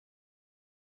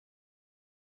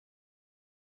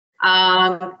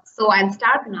So I'll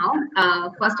start now.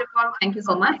 First of all, thank you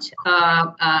so much,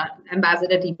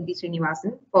 Ambassador TP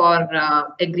Sreenivasan, for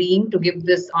agreeing to give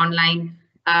this online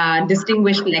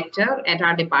distinguished lecture at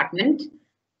our department.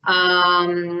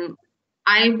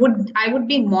 I would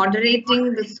be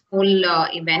moderating this whole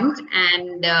event,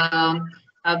 and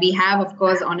we have, of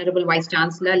course, Honorable Vice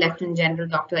Chancellor, Lieutenant General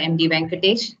Dr. M.D.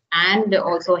 Venkatesh, and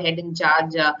also Head in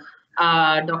Charge,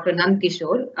 Dr. Nand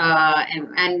Kishore,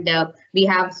 and we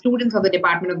have students of the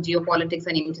Department of Geopolitics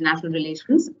and International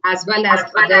Relations, as well as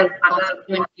other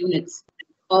constituent units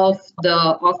of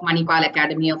Manipal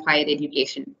Academy of Higher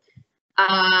Education.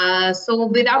 So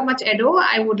without much ado,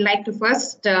 I would like to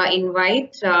first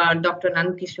invite Dr.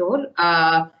 Nand Kishore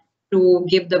to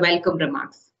give the welcome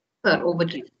remarks. Sir, over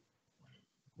to you.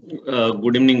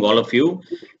 Good evening, all of you.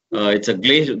 It's a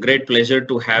great pleasure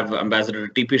to have Ambassador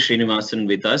TP Sreenivasan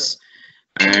with us,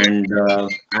 and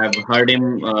I've heard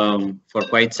him for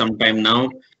quite some time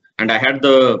now, and I had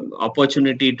the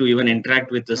opportunity to even interact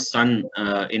with his son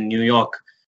in New York,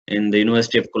 in the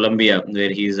University of Columbia, where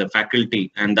he is a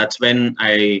faculty, and that's when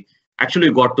I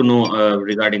actually got to know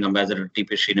regarding Ambassador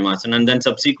TP Sreenivasan, and then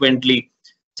subsequently,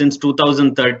 since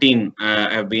 2013,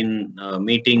 I've been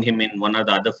meeting him in one or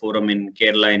the other forum in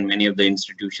Kerala, in many of the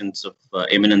institutions of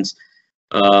eminence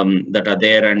that are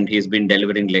there, and he's been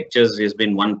delivering lectures. He's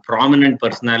been one prominent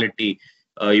personality.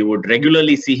 You would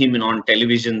regularly see him on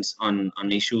televisions on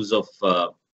issues of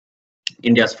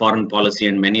India's foreign policy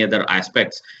and many other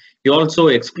aspects. He also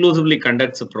exclusively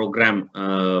conducts a program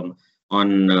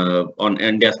on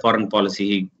India's foreign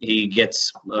policy. He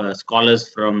gets scholars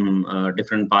from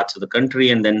different parts of the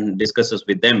country and then discusses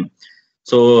with them.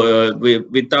 So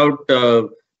without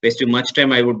wasting much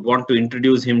time, I would want to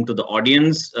introduce him to the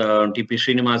audience. TP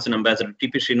Sreenivasan, Ambassador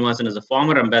TP Sreenivasan is a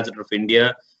former ambassador of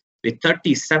India with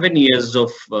 37 years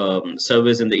of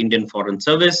service in the Indian Foreign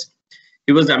Service.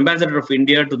 He was the ambassador of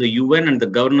India to the UN and the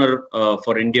governor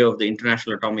for India of the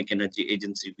International Atomic Energy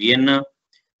Agency, Vienna,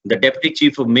 the deputy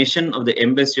chief of mission of the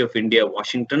Embassy of India,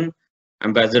 Washington,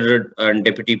 ambassador and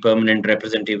deputy permanent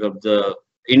representative of the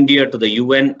India to the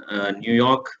UN, New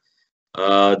York,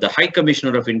 the High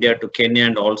Commissioner of India to Kenya,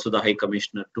 and also the High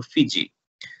Commissioner to Fiji.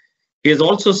 He has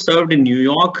also served in New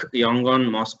York, Yangon,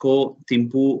 Moscow,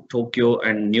 Thimphu, Tokyo,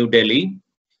 and New Delhi.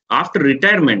 After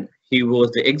retirement, he was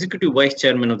the executive vice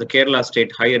chairman of the Kerala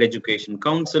State Higher Education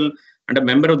Council and a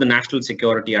member of the National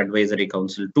Security Advisory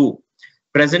Council too.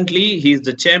 Presently, he is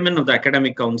the chairman of the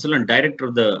Academic Council and director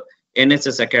of the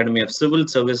NSS Academy of Civil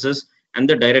Services and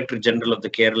the Director General of the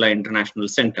Kerala International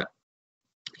Center.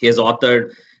 He has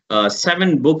authored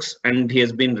 7 books, and he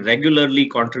has been regularly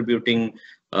contributing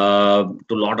to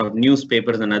a lot of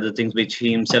newspapers and other things, which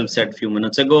he himself said a few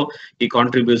minutes ago. He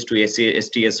contributes to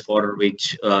STS, for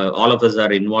which all of us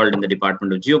are involved in the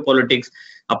Department of Geopolitics.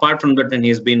 Apart from that, then he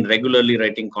has been regularly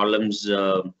writing columns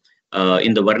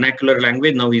in the vernacular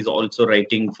language. Now he's also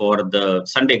writing for the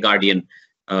Sunday Guardian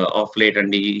of late,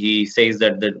 and he says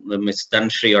that Ms.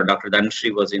 Dhanashree or Dr.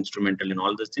 Dhanashree was instrumental in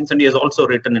all these things, and he has also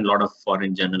written in a lot of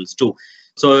foreign journals too.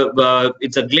 So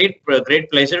it's a great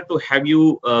pleasure to have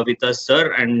you with us,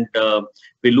 sir, and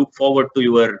we look forward to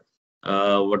your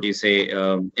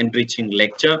enriching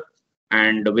lecture.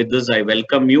 And with this, I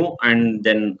welcome you, and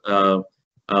then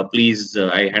please,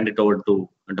 I hand it over to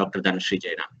Dr. Dhanashree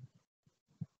Jaina.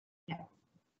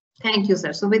 Thank you,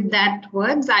 sir. So with that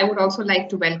words, I would also like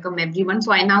to welcome everyone.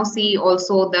 So I now see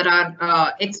also there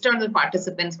are external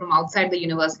participants from outside the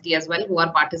university as well who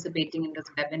are participating in this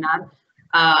webinar,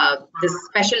 this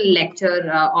special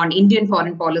lecture on Indian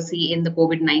foreign policy in the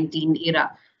COVID-19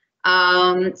 era.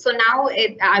 So now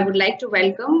I would like to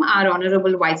welcome our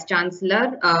Honorable Vice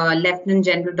Chancellor, Lieutenant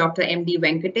General Dr. M.D.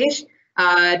 Venkatesh,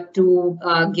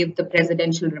 to give the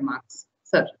presidential remarks.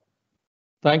 Sir.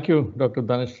 Thank you, Dr.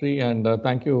 Dhanashree, and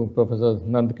thank you, Professor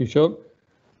Nand Kishore.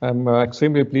 I'm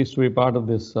extremely pleased to be part of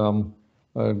this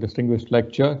distinguished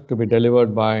lecture to be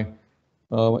delivered by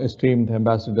esteemed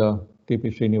Ambassador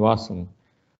TP Sreenivasan,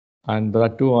 and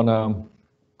that too on a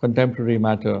contemporary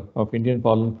matter of Indian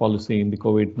foreign policy in the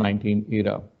COVID-19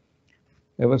 era.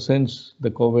 Ever since the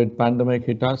COVID pandemic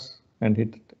hit us and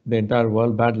hit the entire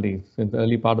world badly since the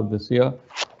early part of this year,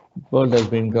 the world has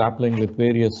been grappling with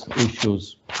various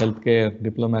issues: healthcare,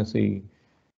 diplomacy,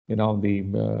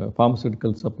 the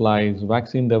pharmaceutical supplies,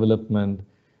 vaccine development,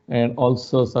 and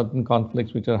also certain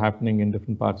conflicts which are happening in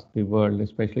different parts of the world,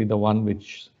 especially the one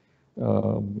which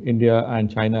India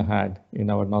and China had in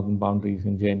our northern boundaries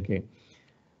in J&K.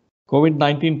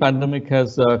 COVID-19 pandemic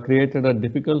has created a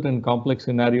difficult and complex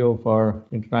scenario for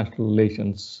international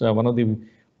relations. One of the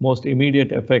most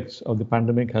immediate effects of the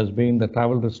pandemic has been the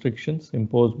travel restrictions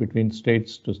imposed between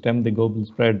states to stem the global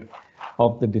spread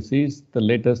of the disease. The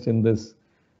latest in this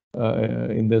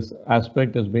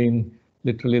aspect has been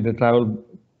literally the travel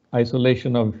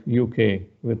isolation of UK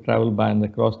with travel bans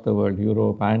across the world,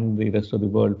 Europe and the rest of the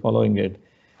world following it,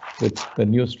 with the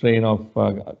new strain of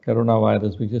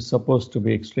coronavirus, which is supposed to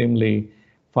be extremely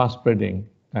fast spreading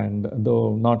and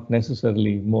though not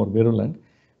necessarily more virulent,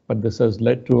 but this has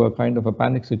led to a kind of a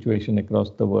panic situation across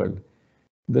the world.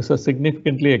 This has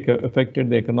significantly affected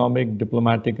the economic,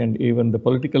 diplomatic, and even the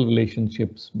political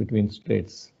relationships between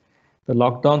states. The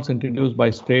lockdowns introduced by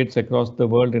states across the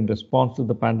world in response to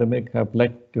the pandemic have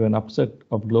led to an upset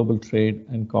of global trade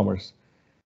and commerce.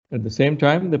 At the same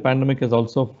time, the pandemic has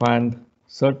also fanned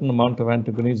certain amount of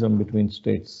antagonism between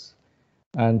states,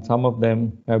 and some of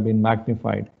them have been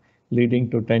magnified, leading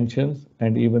to tensions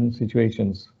and even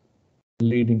situations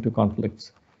leading to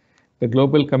conflicts. The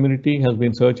global community has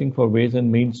been searching for ways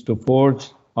and means to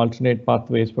forge alternate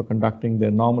pathways for conducting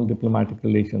their normal diplomatic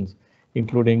relations,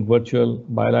 including virtual,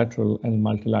 bilateral, and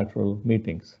multilateral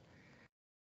meetings.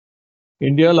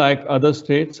 India, like other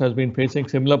states, has been facing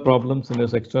similar problems in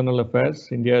its external affairs.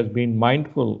 India has been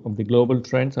mindful of the global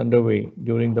trends underway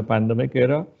during the pandemic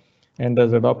era and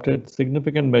has adopted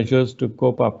significant measures to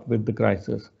cope up with the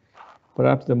crisis.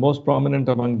 Perhaps the most prominent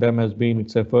among them has been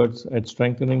its efforts at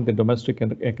strengthening the domestic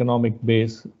and economic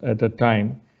base at a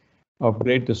time of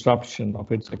great disruption of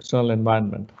its external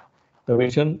environment. The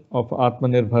vision of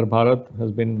Atmanirbhar Bharat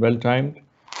has been well-timed,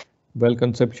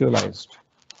 well-conceptualized.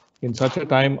 In such a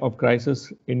time of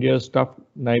crisis, India's tough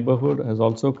neighborhood has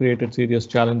also created serious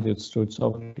challenges to its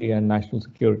sovereignty and national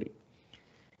security.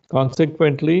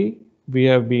 Consequently,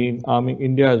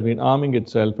 India has been arming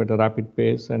itself at a rapid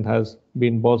pace and has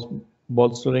been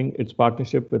bolstering its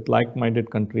partnership with like-minded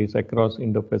countries across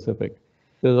Indo-Pacific.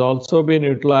 It has also been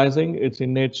utilizing its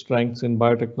innate strengths in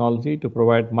biotechnology to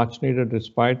provide much-needed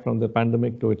respite from the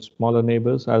pandemic to its smaller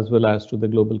neighbors as well as to the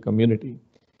global community.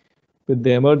 With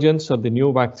the emergence of the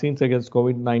new vaccines against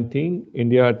COVID-19,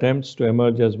 India attempts to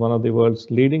emerge as one of the world's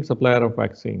leading supplier of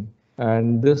vaccine.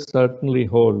 And this certainly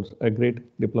holds a great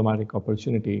diplomatic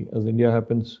opportunity, as India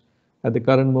happens at the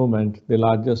current moment the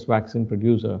largest vaccine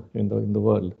producer in the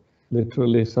world,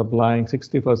 literally supplying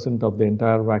 60% of the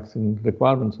entire vaccine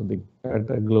requirements at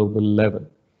a global level.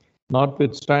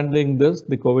 Notwithstanding this,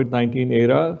 the COVID-19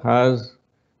 era has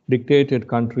dictated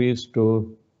countries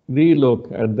to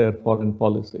relook at their foreign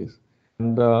policies.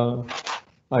 And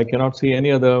I cannot see any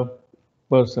other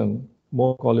person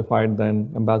more qualified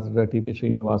than Ambassador T.P.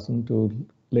 Sreenivasan to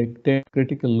take a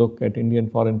critical look at Indian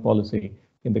foreign policy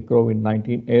in the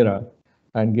COVID-19 era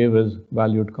and give his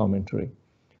valued commentary.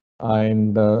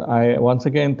 And I once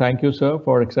again thank you, sir,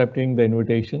 for accepting the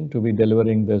invitation to be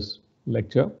delivering this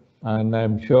lecture. And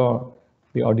I'm sure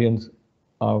the audience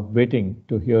are waiting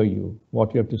to hear you,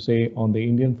 what you have to say on the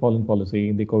Indian foreign policy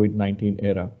in the COVID-19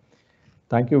 era.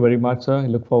 Thank you very much, sir. I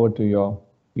look forward to your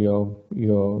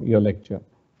lecture.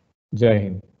 Jai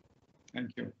Hind.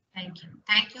 Thank you. Thank you.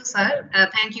 Thank you, sir.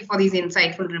 Thank you for these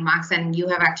insightful remarks, and you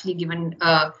have actually given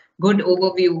a good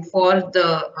overview for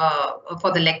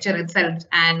the lecture itself.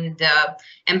 And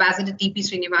Ambassador T.P.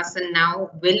 Sreenivasan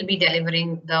now will be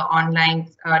delivering the online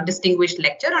distinguished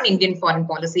lecture on Indian foreign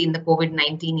policy in the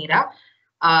COVID-19 era.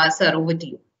 Sir, over to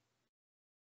you.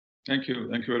 Thank you.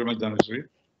 Thank you very much, Dhanashree.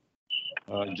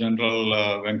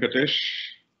 General Venkatesh,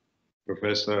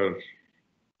 Professor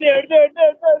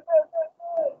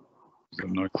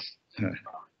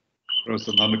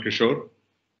Professor Nandakishore,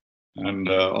 and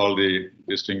all the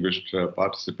distinguished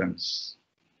participants.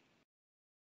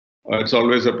 It's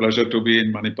always a pleasure to be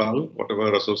in Manipal.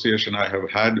 Whatever association I have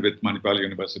had with Manipal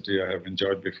University, I have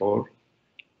enjoyed before.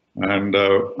 And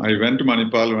I went to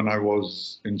Manipal when I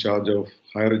was in charge of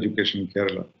higher education in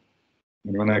Kerala.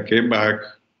 And when I came back,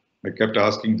 I kept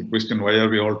asking the question, why are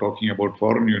we all talking about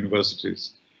foreign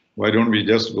universities? Why don't we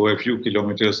just go a few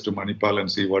kilometers to Manipal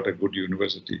and see what a good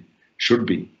university should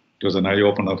be? It was an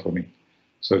eye-opener for me.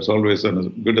 So it's always a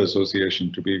good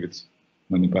association to be with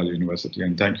Manipal University.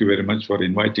 And thank you very much for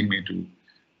inviting me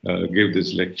to give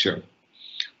this lecture.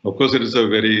 Of course, it is a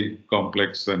very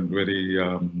complex and very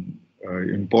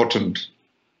important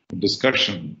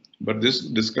discussion. But this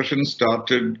discussion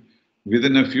started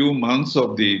within a few months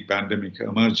of the pandemic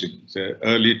emerging, say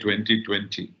early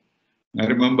 2020. I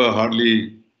remember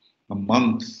hardly a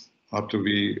month after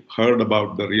we heard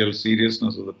about the real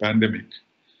seriousness of the pandemic,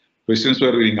 questions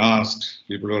were being asked.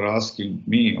 People were asking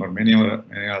me or many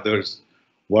others,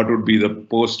 what would be the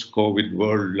post-COVID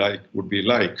world would be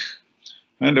like?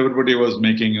 And everybody was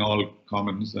making all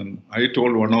comments. And I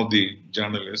told one of the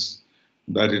journalists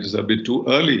that it is a bit too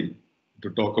early to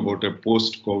talk about a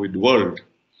post-COVID world.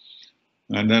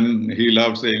 And then he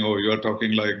loved saying, oh, you are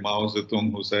talking like Mao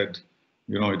Zedong, who said,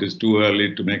 you know, it is too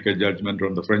early to make a judgment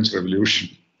on the French Revolution.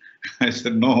 I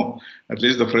said, no, at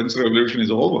least the French Revolution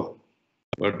is over.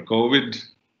 But COVID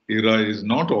era is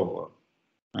not over.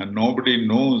 And nobody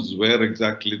knows where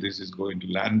exactly this is going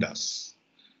to land us.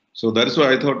 So that's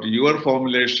why I thought your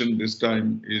formulation this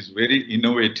time is very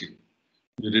innovative.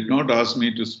 You did not ask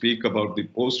me to speak about the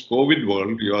post-COVID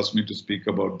world. You asked me to speak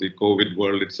about the COVID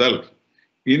world itself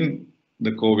in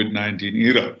the COVID-19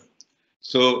 era.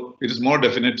 So it is more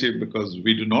definitive because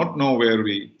we do not know where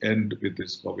we end with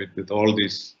this COVID, with all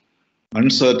these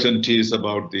uncertainties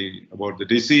about the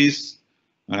disease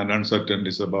and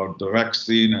uncertainties about the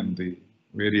vaccine and the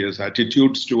various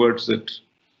attitudes towards it.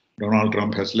 Donald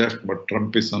Trump has left, but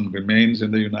Trumpism remains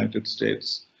in the United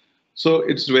States. So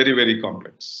it's very, very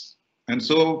complex. And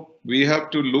so we have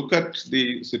to look at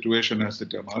the situation as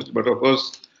it emerges. But of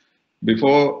course,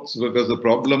 because the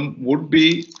problem would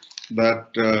be that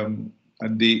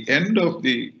at the end of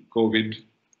the COVID,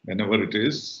 whenever it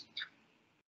is,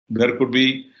 there could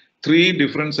be three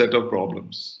different set of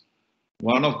problems.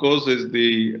 One, of course, is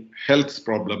the health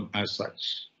problem as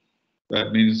such.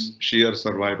 That means sheer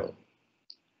survival.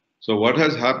 So what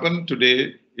has happened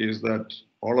today is that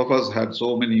all of us had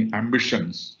so many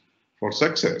ambitions for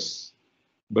success.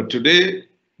 But today,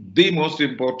 the most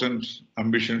important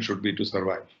ambition should be to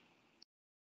survive.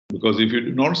 Because if you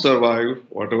do not survive,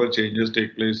 whatever changes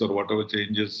take place or whatever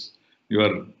changes you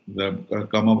are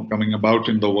coming about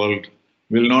in the world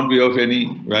will not be of any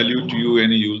value to you,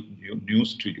 any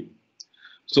news to you.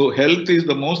 So health is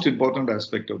the most important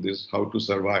aspect of this, how to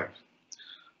survive.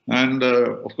 And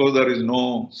of course, there is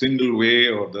no single way,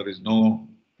 or there is no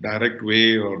direct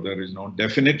way, or there is no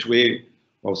definite way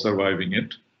of surviving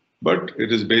it. But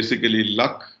it is basically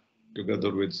luck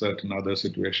together with certain other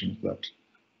situations that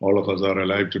all of us are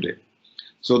alive today.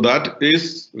 So that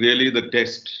is really the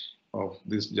test of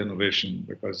this generation,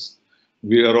 because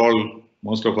we are all,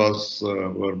 most of us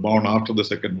were born after the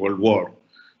Second World War.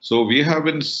 So we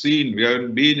haven't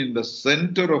been in the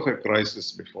center of a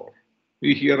crisis before.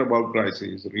 We hear about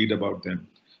crises, read about them,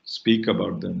 speak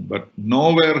about them, but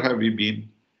nowhere have we been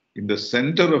in the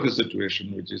center of a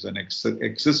situation which is an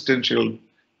existential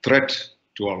threat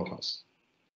to all of us.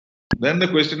 Then the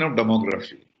question of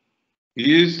demography.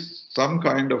 Is some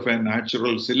kind of a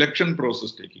natural selection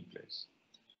process taking place?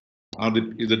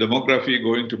 Is the demography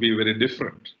going to be very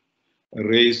different?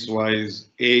 Race-wise,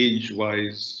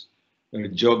 age-wise,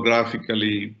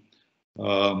 geographically,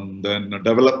 then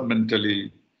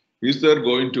developmentally? Is there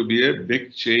going to be a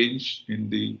big change in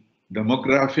the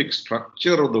demographic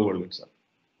structure of the world itself?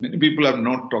 Many people have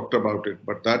not talked about it,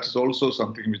 but that's also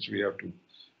something which we have to,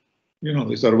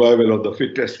 the survival of the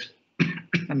fittest,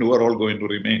 and who are all going to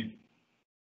remain.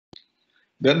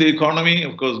 Then the economy,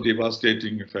 of course,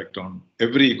 devastating effect on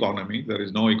every economy. There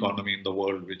is no economy in the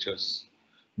world which has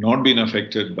not been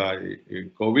affected by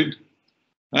COVID.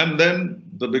 And then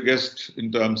the biggest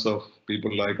in terms of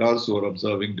people like us who are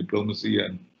observing diplomacy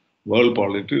and world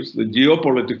politics, the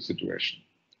geopolitics situation.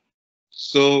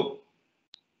 So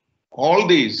all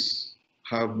these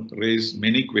have raised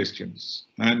many questions,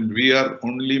 and we are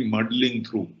only muddling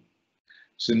through.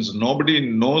 Since nobody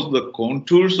knows the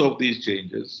contours of these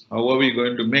changes, how are we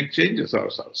going to make changes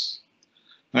ourselves?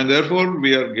 And therefore,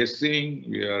 we are guessing,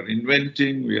 we are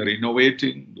inventing, we are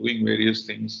innovating, doing various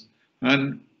things,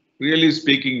 and really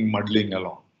speaking, muddling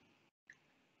along.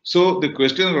 So the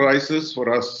question arises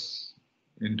for us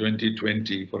in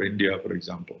 2020, for India, for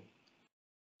example.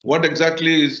 What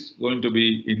exactly is going to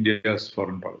be India's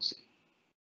foreign policy?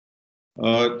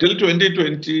 Till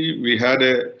 2020, we had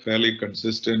a fairly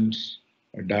consistent,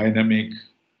 dynamic,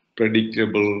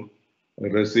 predictable,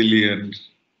 resilient,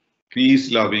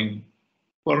 peace-loving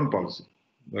foreign policy.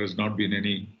 There has not been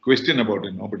any question about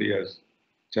it. Nobody has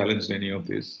challenged any of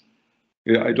this.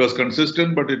 It was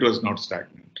consistent, but it was not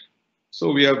stagnant.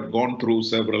 So we have gone through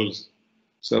several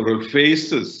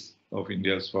phases of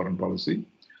India's foreign policy.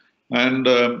 And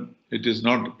it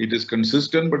is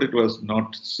consistent, but it was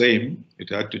not same. It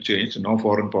had to change. No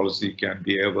foreign policy can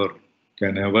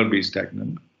ever be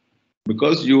stagnant.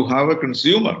 Because you have a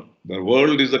consumer. The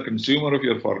world is a consumer of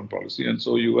your foreign policy, and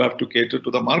so you have to cater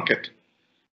to the market.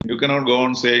 You cannot go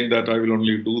on saying that I will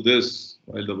only do this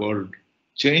while the world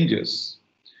changes.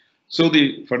 So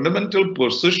the fundamental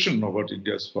position about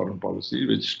India's foreign policy,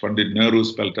 which Pandit Nehru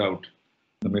spelled out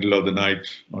in the middle of the night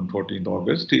on 14th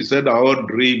August, he said our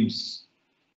dreams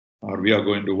are we are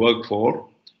going to work for,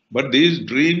 but these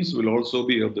dreams will also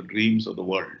be of the dreams of the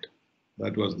world.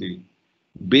 That was the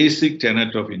basic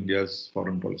tenet of India's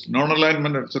foreign policy.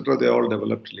 Non-alignment, etc., they all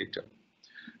developed later.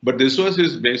 But this was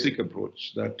his basic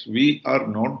approach, that we are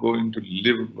not going to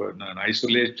live in an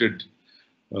isolated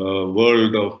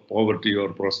world of poverty or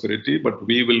prosperity, but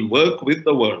we will work with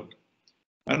the world.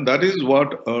 And that is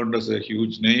what earned us a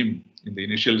huge name in the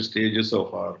initial stages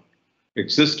of our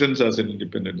existence as an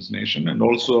independent nation and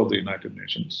also of the United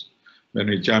Nations, when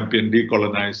we championed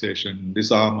decolonization,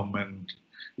 disarmament,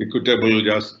 equitable,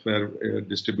 just fair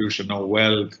distribution of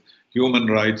wealth, human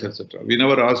rights, etc. We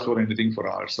never asked for anything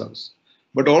for ourselves.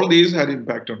 But all these had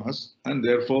impact on us, and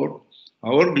therefore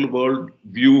our world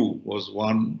view was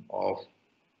one of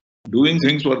doing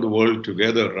things for the world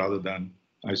together rather than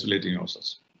isolating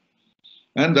ourselves.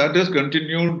 And that has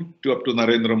continued to up to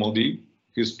Narendra Modi.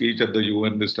 His speech at the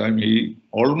UN this time, he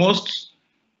almost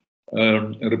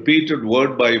repeated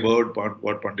word by word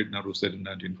what Pandit Nehru said in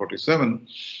 1947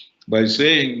 by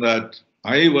saying that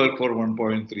I work for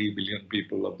 1.3 billion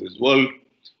people of this world,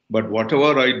 but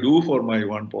whatever I do for my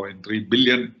 1.3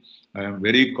 billion, I am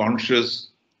very conscious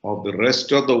of the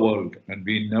rest of the world, and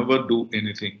we never do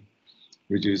anything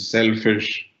which is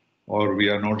selfish, or we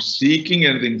are not seeking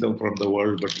anything from the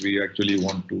world, but we actually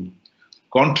want to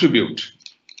contribute.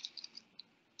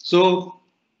 So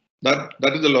that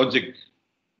is the logic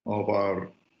of our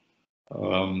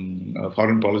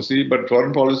foreign policy, but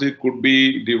foreign policy could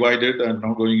be divided, I'm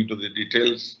not going into the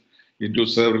details, into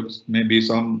maybe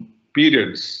some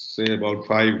periods, say about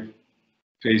 5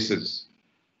 phases.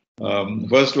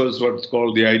 First was what's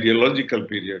called the ideological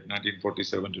period,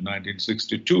 1947 to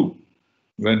 1962,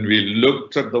 when we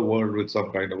looked at the world with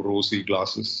some kind of rosy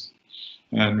glasses,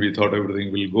 and we thought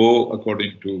everything will go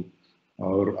according to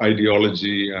our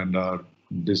ideology and our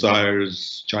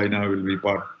desires. China will be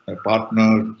a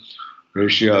partner,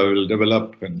 Russia will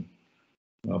develop and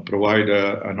provide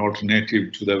an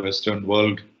alternative to the Western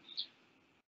world.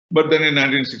 But then in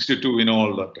 1962, we know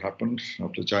all that happened.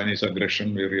 After Chinese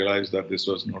aggression, we realized that this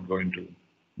was not going to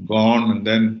go on. And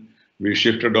then we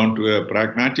shifted on to a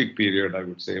pragmatic period, I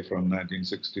would say, from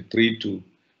 1963 to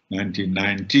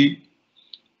 1990,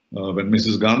 when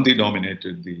Mrs. Gandhi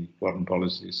dominated the foreign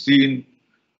policy scene,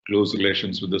 close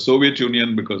relations with the Soviet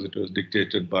Union because it was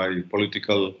dictated by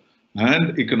political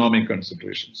and economic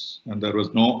considerations. And there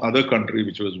was no other country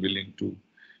which was willing to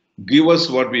give us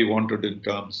what we wanted in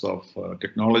terms of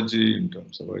technology, in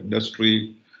terms of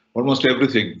industry, almost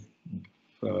everything,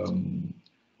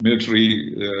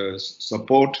 military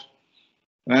support,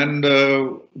 and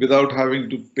without having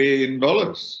to pay in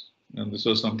dollars. And this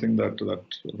was something that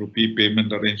rupee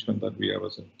payment arrangement that we have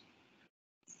as a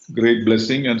great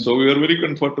blessing. And so we were very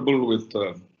comfortable with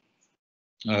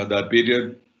that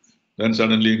period. Then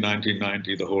suddenly in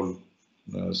 1990, the whole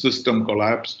system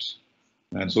collapsed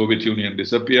and Soviet Union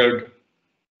disappeared,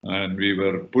 and we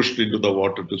were pushed into the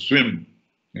water to swim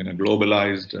in a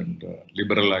globalized and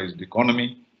liberalized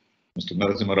economy. Mr.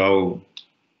 Narasimha Rao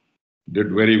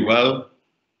did very well,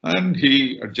 and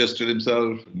he adjusted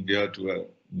himself, India, to a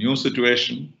new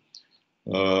situation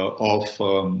of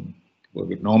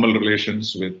normal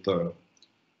relations with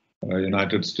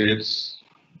United States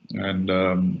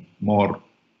and more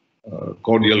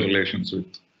cordial relations with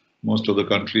most of the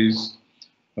countries.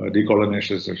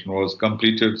 Decolonization was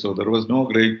completed, so there was no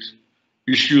great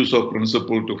issues of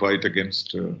principle to fight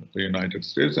against the United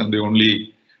States, and the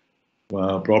only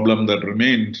problem that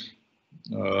remained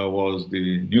was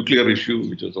the nuclear issue,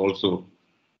 which was also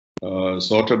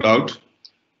sorted out.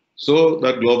 So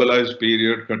that globalized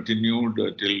period continued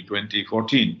till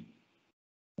 2014,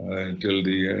 till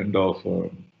the end of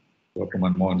Dr.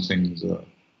 Manmohan Singh's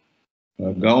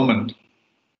government.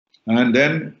 And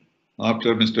then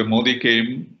after Mr. Modi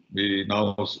came,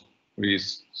 we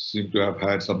seem to have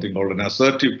had something called an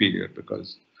assertive period,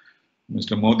 because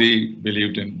Mr. Modi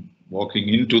believed in walking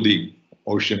into the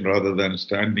ocean rather than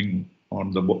standing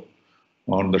on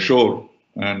the shore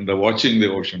and watching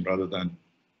the ocean rather than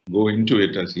go into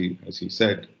it, as he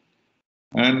said.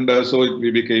 And so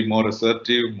we became more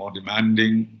assertive, more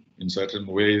demanding in certain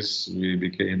ways. We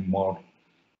became more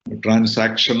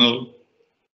transactional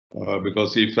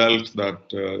because he felt that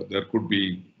there could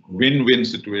be win-win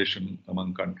situation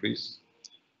among countries.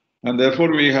 And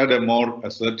therefore, we had a more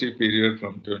assertive period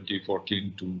from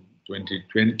 2014 to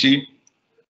 2020.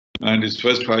 And his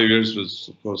first 5 years was,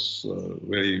 of course,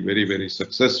 very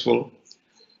successful.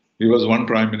 He was one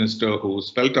prime minister who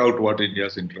spelled out what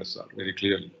India's interests are very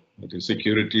clearly. That is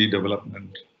security,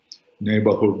 development,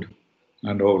 neighborhood,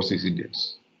 and overseas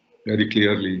Indians. Very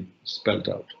clearly spelled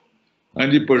out.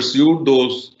 And he pursued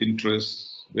those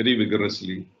interests very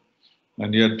vigorously.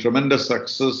 And he had tremendous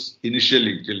success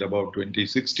initially till about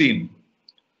 2016,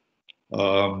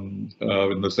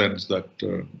 in the sense that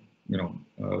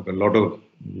a lot of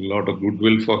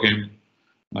goodwill for him,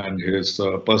 and his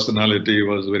personality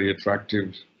was very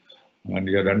attractive, and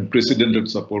he had unprecedented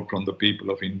support from the people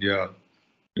of India.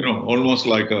 Almost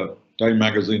like a Time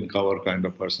magazine cover kind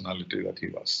of personality that he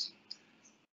was.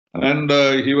 And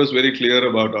he was very clear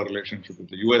about our relationship with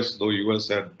the US, though US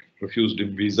had refused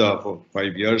him visa for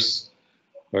 5 years.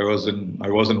 I was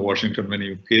in Washington when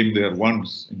he came there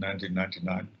once in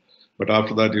 1999, but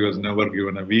after that he was never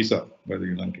given a visa by the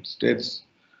United States.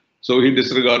 So he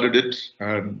disregarded it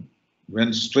and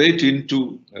went straight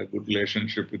into a good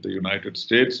relationship with the United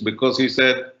States, because he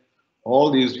said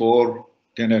all these 4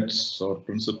 tenets or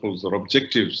principles or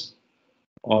objectives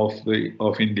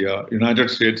of India, United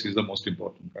States is the most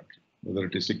important country, whether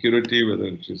it is security, whether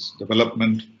it is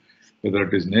development, whether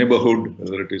it is neighborhood,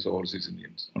 whether it is overseas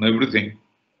Indians. On everything,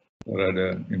 there had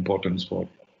an importance for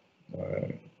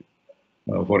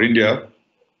India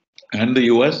and the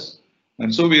US.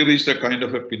 And so we reached a kind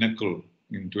of a pinnacle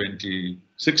in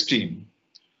 2016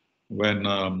 when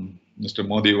Mr.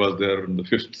 Modi was there on the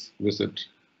 5th visit,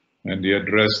 and he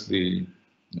addressed the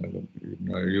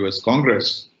US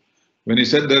Congress, when he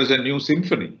said there is a new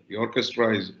symphony. The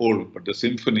orchestra is old, but the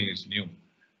symphony is new,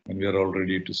 and we are all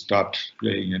ready to start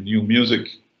playing a new music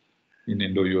in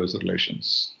Indo-US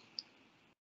relations.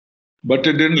 But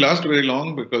it didn't last very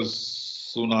long, because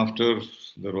soon after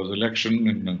there was election,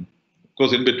 and of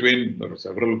course in between there were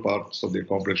several parts of the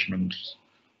accomplishments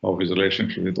of his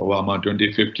relationship with Obama.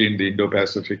 2015, the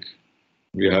Indo-Pacific,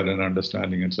 we had an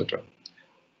understanding, etc.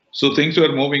 So things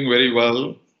were moving very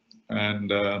well,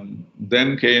 and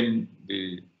then came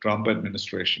the Trump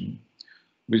administration,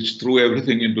 which threw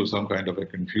everything into some kind of a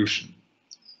confusion.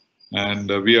 And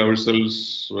we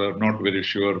ourselves were not very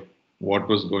sure what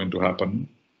was going to happen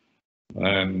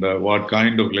and what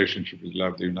kind of relationship we will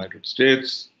have with the United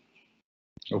States.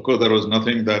 Of course, there was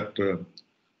nothing that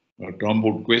Trump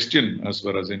would question as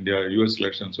far as India-US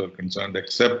relations were concerned,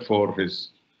 except for his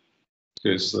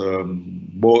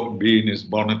being his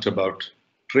bonnet about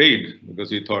trade, because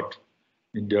he thought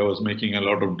India was making a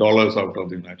lot of dollars out of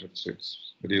the United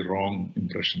States. Very wrong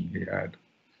impression he had.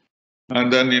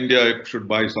 And then India should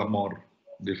buy some more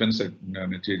defense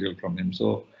material from him.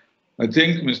 So I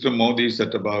think Mr. Modi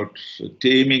set about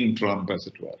taming Trump, as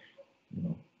it were,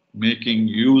 making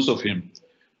use of him,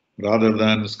 rather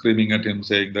than screaming at him,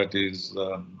 saying that he's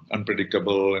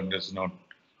unpredictable and is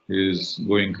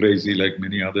going crazy like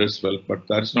many others. Well, but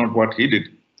that's not what he did.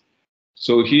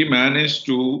 So he managed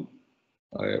to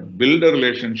build a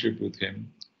relationship with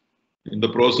him. In the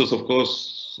process, of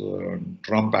course,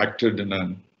 Trump acted in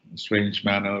a strange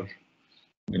manner,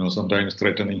 sometimes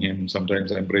threatening him,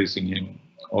 sometimes embracing him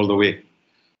all the way.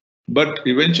 But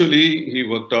eventually, he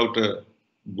worked out a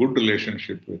good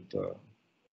relationship with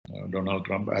Donald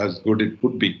Trump, as good it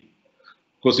could be.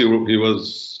 Of course, he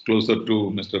was closer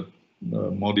to Mr.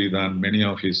 Modi than many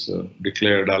of his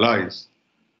declared allies,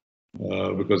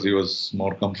 because he was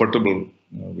more comfortable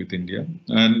with India.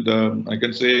 And I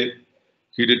can say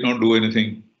he did not do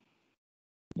anything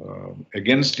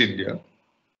against India,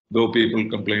 though people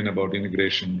complain about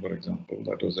immigration, for example.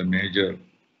 That was a major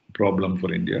problem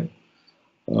for India.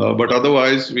 But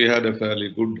otherwise, we had a fairly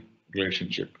good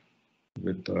relationship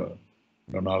with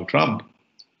Donald Trump.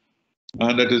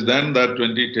 And it is then that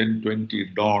 2020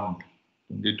 dawned.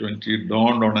 2020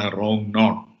 dawned on a wrong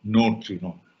note,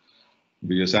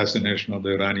 the assassination of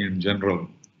the Iranian general.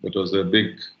 That was a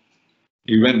big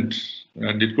event,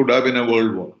 and it could have been a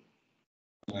world war.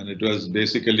 And it was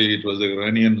the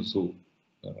Iranians who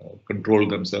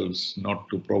controlled themselves not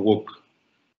to provoke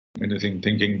anything,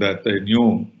 thinking that they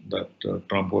knew that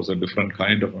Trump was a different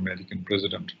kind of American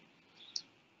president.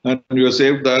 And we were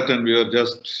saved that, and we were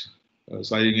just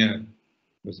having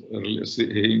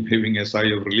a sigh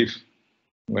of relief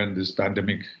when this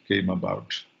pandemic came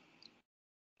about.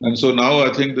 And so now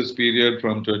I think this period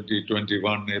from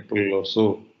 2021, April or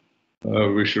so,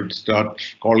 we should start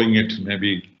calling it,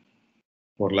 maybe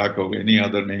for lack of any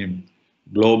other name,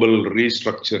 global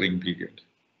restructuring period.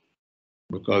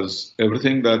 Because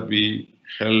everything that we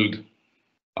held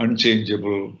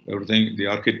unchangeable, everything, the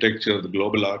architecture, the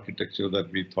global architecture that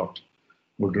we thought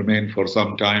would remain for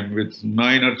some time with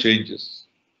minor changes,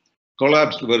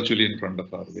 collapsed virtually in front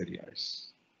of our very eyes.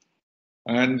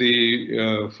 And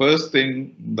the first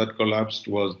thing that collapsed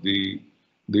was the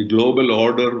global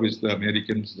order which the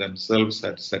Americans themselves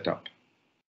had set up.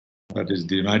 That is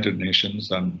the United Nations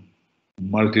and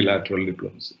multilateral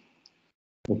diplomacy.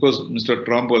 Of course, Mr.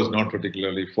 Trump was not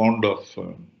particularly fond of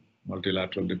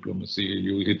multilateral diplomacy.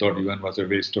 He thought UN was a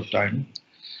waste of time.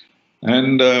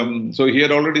 And so he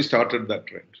had already started that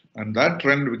trend. And that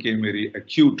trend became very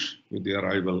acute with the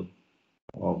arrival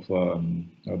of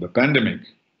the pandemic.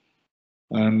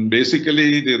 And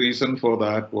basically, the reason for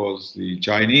that was the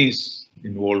Chinese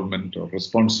involvement or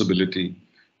responsibility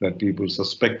that people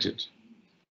suspected.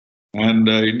 And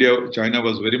China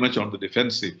was very much on the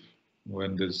defensive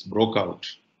when this broke out,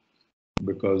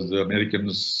 because the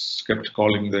Americans kept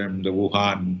calling them the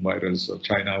Wuhan virus or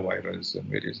China virus and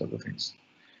various other things.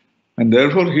 And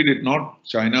therefore,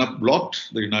 China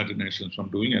blocked the United Nations from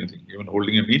doing anything, even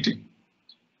holding a meeting.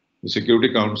 The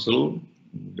Security Council,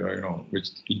 which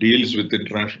deals with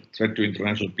threat to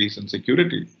international peace and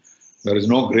security, there is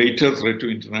no greater threat to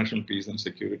international peace and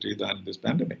security than this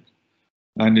pandemic.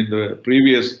 And in the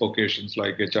previous occasions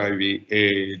like HIV,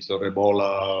 AIDS, or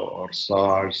Ebola, or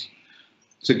SARS,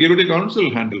 Security Council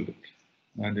handled it,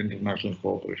 and international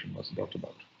cooperation was brought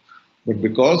about. But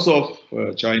because of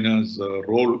China's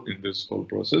role in this whole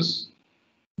process,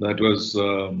 that was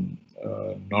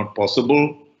not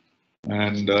possible,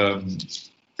 and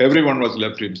everyone was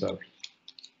left to himself.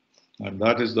 And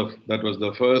that was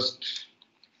the first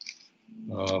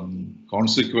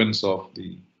consequence of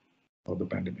the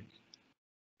pandemic.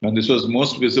 And this was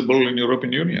most visible in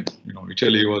European Union.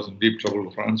 Italy was in deep trouble,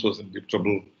 France was in deep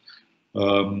trouble,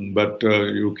 but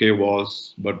UK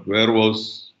was. But where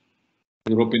was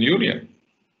European Union?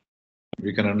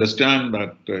 We can understand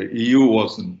that EU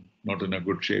was not in a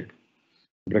good shape.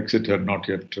 Brexit had not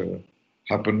yet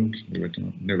happened.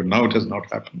 Even now it has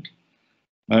not happened.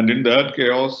 And in that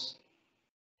chaos,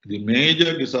 the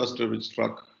major disaster which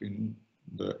struck in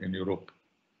Europe,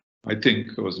 I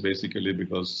think, was basically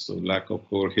because of lack of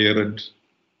coherent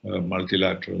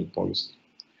multilateral policy.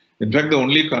 In fact, the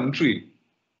only country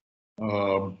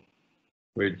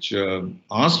which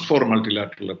asked for a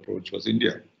multilateral approach was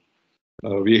India.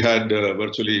 We had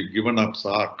virtually given up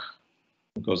SAARC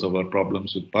because of our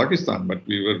problems with Pakistan, but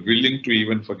we were willing to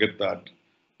even forget that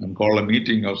and call a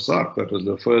meeting of SAARC. That was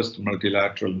the first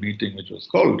multilateral meeting which was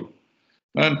called.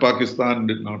 And Pakistan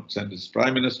did not send its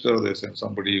prime minister. They sent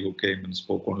somebody who came and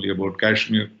spoke only about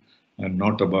Kashmir and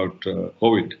not about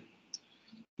COVID.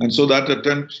 And so that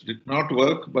attempt did not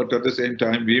work, but at the same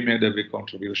time, we made a big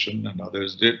contribution and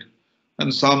others did.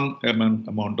 And some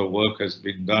amount of work has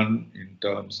been done in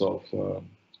terms of,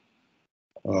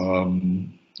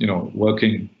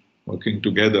 working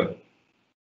together.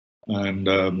 And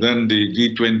then the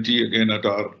G20, again, at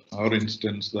our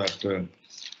instance, that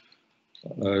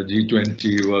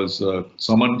G20 was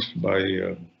summoned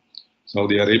by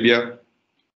Saudi Arabia.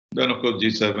 Then, of course,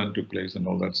 G7 took place and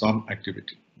all that, some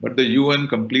activity. But the UN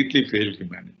completely failed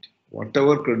humanity.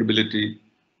 Whatever credibility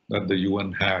that the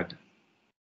UN had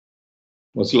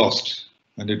was lost,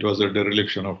 and it was a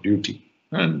dereliction of duty.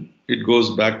 And it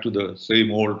goes back to the same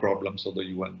old problems of the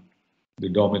UN, the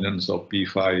dominance of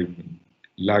P5,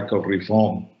 lack of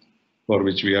reform, for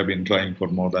which we have been trying for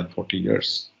more than 40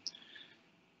 years.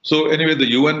 So anyway, the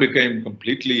UN became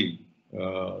completely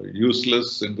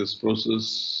useless in this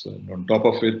process. And on top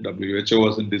of it, WHO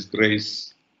was in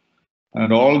disgrace.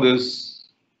 And all this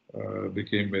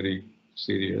became very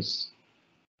serious.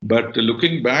 But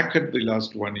looking back at the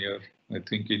last 1 year, I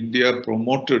think India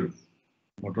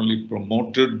not only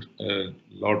promoted a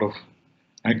lot of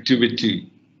activity,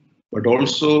 but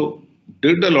also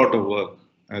did a lot of work,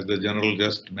 as the General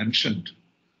just mentioned.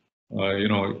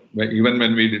 Even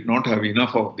when we did not have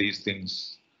enough of these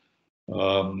things,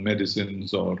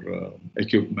 medicines or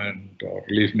equipment or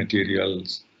relief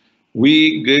materials,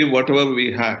 we gave whatever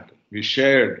we had, we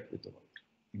shared with the world.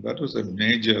 And that was a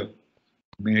major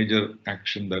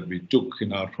action that we took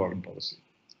in our foreign policy.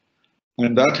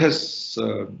 And that has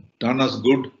done us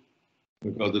good,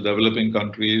 because the developing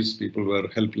countries, people were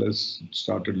helpless,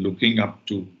 started looking up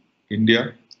to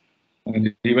India.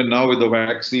 And even now with the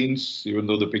vaccines, even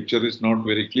though the picture is not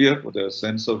very clear, with a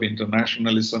sense of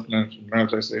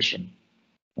internationalization,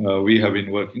 we have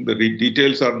been working. The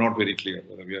details are not very clear,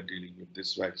 whether we are dealing with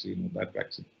this vaccine or that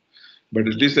vaccine. But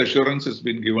at least assurance has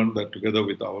been given that together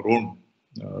with our own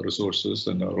resources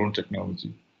and our own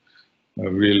technology,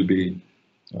 we'll be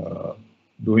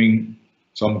doing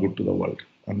some good to the world.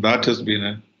 And that has been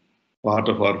a part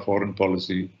of our foreign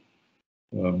policy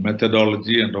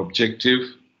methodology and objective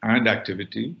and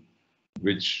activity,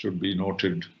 which should be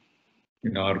noted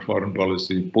in our foreign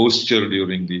policy posture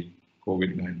during the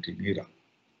COVID-19 era.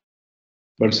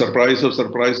 But surprise of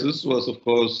surprises was, of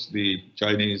course, the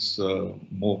Chinese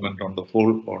movement on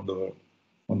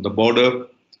the border,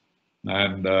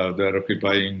 and they're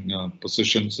occupying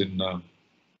positions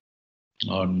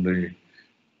on the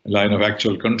line of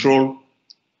actual control,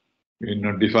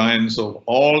 in defiance of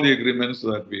all the agreements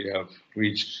that we have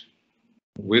reached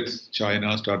with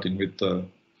China, starting with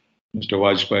Mr.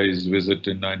 Vajpayee's visit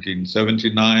in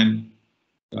 1979,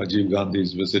 Rajiv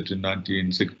Gandhi's visit in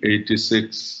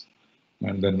 1986,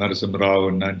 and then Narasimha Rao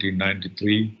in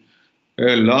 1993.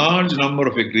 A large number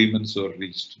of agreements were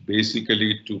reached,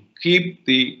 basically to keep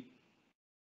the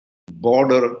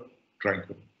border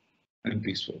tranquil and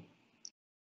peaceful.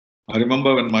 I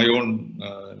remember in my own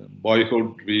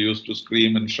boyhood, we used to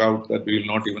scream and shout that we will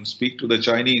not even speak to the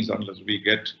Chinese unless we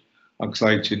get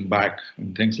Aksai Chin back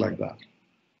and things like that.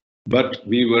 But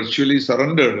we virtually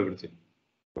surrendered everything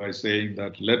by saying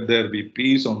that let there be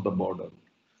peace on the border.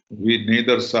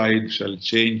 Neither side shall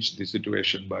change the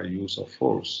situation by use of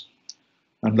force.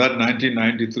 And that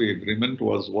 1993 agreement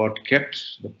was what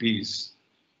kept the peace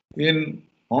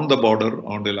on the border,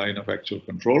 on the line of actual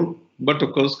control, but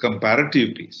of course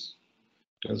comparative peace.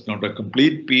 It was not a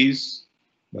complete peace.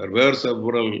 There were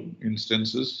several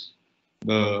instances.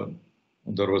 There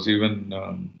was even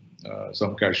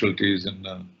some casualties in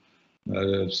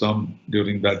some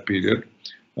during that period.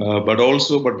 But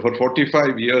for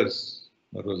 45 years,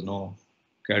 there was no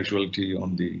casualty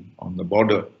on the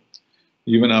border.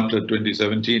 Even after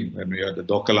 2017, when we had the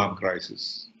Doklam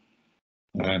crisis.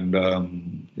 And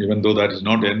even though that is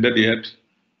not ended yet,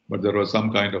 but there was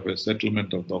some kind of a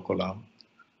settlement of Doklam.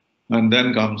 And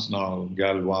then comes now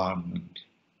Galwan and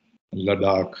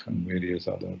Ladakh and various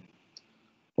other.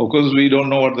 Of course, we don't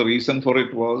know what the reason for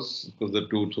it was, because the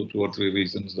two or three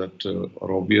reasons that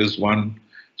are obvious. One,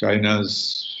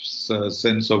 China's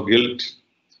sense of guilt,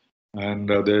 and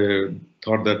they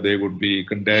thought that they would be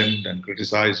condemned and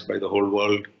criticized by the whole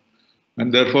world,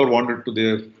 and therefore wanted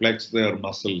to flex their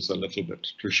muscles a little bit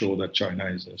to show that China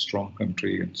is a strong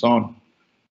country and so on.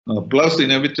 Plus,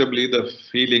 inevitably, the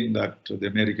feeling that the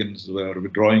Americans were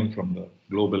withdrawing from the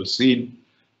global scene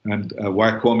and a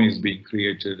vacuum is being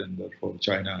created, and therefore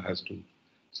China has to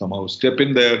somehow step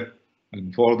in there.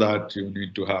 And for that, you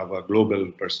need to have a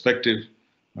global perspective,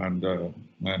 and the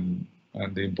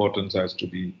importance has to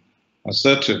be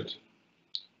asserted.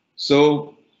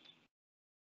 So,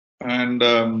 and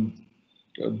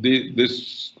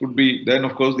this could be, then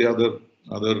of course the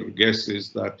other guess is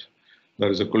that there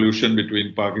is a collusion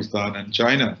between Pakistan and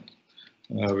China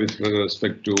with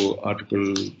respect to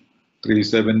Article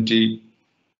 370,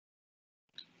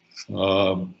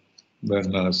 then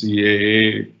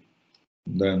CAA,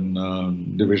 then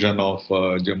division of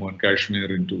Jammu and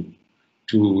Kashmir into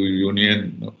two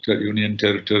union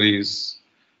territories,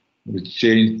 which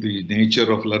changed the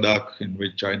nature of Ladakh, in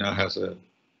which China has a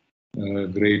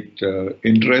great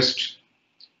interest.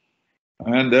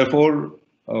 And therefore,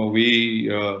 we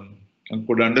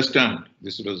could understand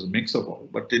this was a mix of all.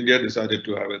 But India decided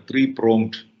to have a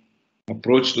three-pronged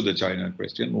approach to the China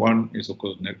question. One is, of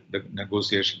course,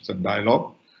 negotiations and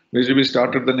dialogue, which we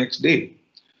started the next day.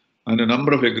 And a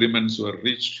number of agreements were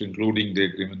reached, including the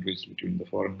agreement reached between the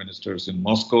foreign ministers in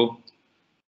Moscow.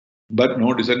 But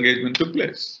no disengagement took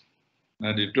place.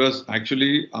 And it was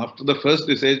actually after the first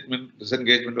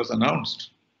disengagement was announced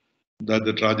that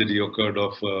the tragedy occurred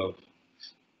of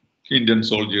Indian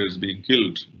soldiers being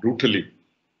killed brutally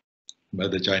by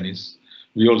the Chinese.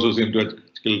 We also seem to have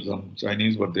killed some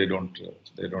Chinese, but they don't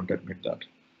admit that.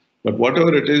 But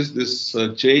whatever it is, this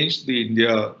changed the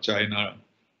India-China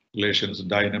relations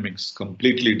dynamics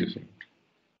completely different.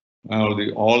 Now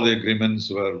all the agreements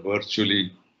were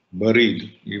virtually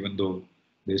buried, even though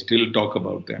they still talk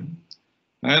about them.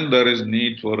 And there is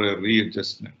need for a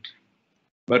readjustment.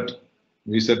 But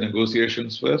we said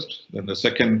negotiations first. Then the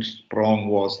second prong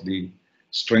was the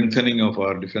strengthening of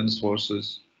our defense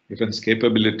forces, defense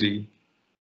capability.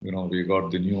 You know, we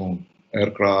got the new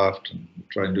aircraft,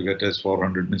 trying to get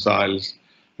S-400 missiles,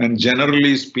 and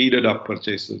generally speeded up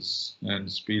purchases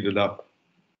and speeded up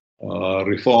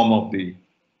reform of the,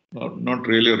 not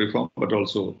really a reform, but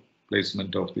also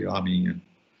placement of the army and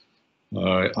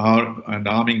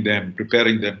arming them,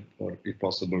 preparing them for, if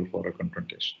possible, for a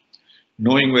confrontation.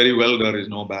 Knowing very well there is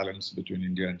no balance between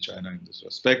India and China in this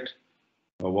respect.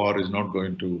 A war is not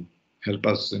going to help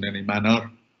us in any manner.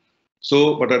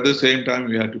 So, but at the same time,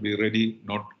 we had to be ready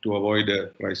not to avoid a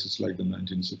crisis like the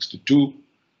 1962.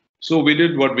 So we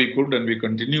did what we could, and we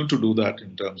continue to do that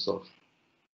in terms of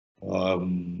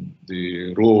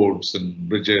the roads and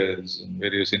bridges and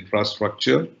various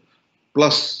infrastructure,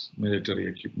 plus military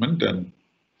equipment and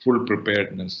full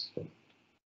preparedness.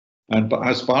 And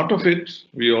as part of it,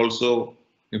 we also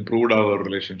improved our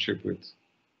relationship with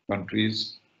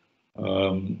countries.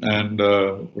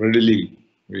 Readily,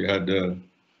 we had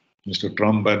Mr.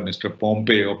 Trump and Mr.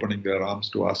 Pompeo opening their arms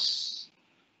to us,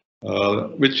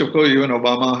 which of course even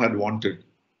Obama had wanted,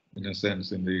 in a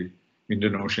sense, in the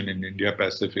Indian Ocean, in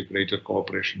India-Pacific, greater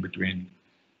cooperation between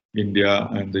India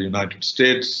and the United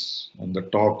States, and the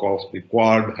talk of the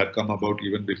Quad had come about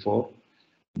even before.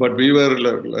 But we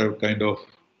were kind of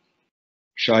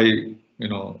shy,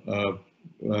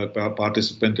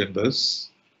 participant in this,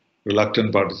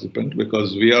 reluctant participant,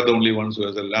 because we are the only ones who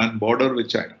has a land border with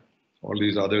China. All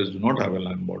these others do not have a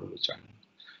land border with China.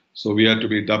 So we had to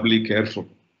be doubly careful.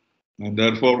 And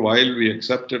therefore, while we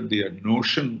accepted the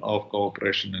notion of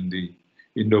cooperation in the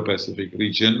Indo-Pacific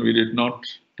region, we did not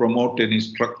promote any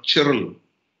structural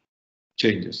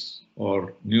changes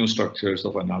or new structures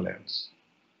of an alliance.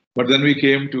 But then we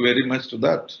came to very much to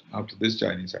that after this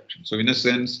Chinese action. So in a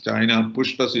sense, China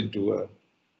pushed us into a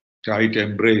tight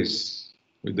embrace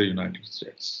with the United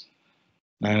States.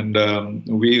 And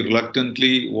we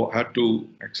reluctantly had to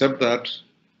accept that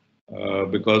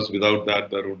because without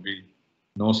that, there would be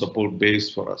no support base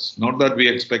for us. Not that we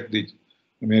expect the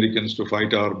Americans to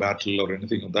fight our battle or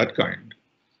anything of that kind,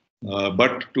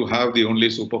 but to have the only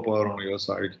superpower on your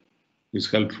side is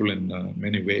helpful in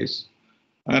many ways.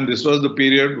 And this was the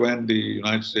period when the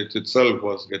United States itself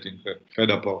was getting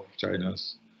fed up of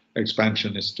China's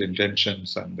expansionist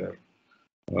intentions and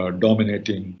their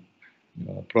dominating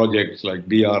projects like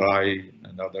BRI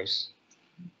and others.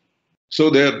 So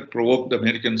they provoked the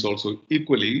Americans also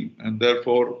equally, and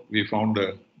therefore we found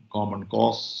a common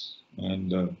cause.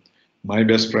 And my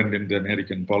best friend in the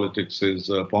American politics is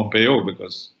Pompeo,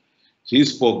 because he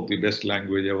spoke the best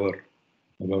language ever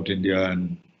about India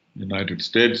and United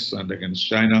States and against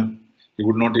China. He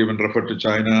would not even refer to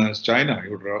China as China. He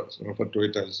would refer to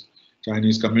it as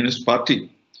Chinese Communist Party.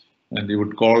 And he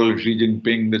would call Xi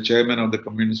Jinping the chairman of the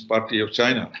Communist Party of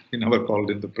China. He never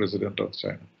called him the president of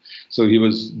China. So he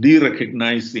was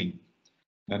de-recognizing.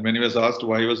 And when he was asked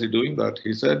why was he doing that,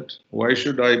 he said, why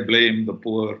should I blame the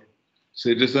poor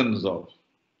citizens of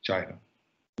China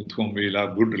with whom we'll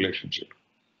have good relationship?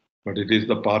 But it is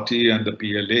the party and the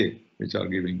PLA which are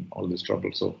giving all this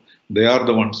trouble. So they are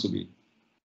the ones to be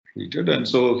treated. And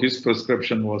so his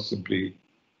prescription was simply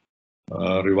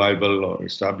revival or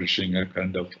establishing a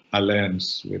kind of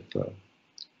alliance with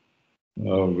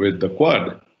the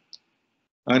Quad.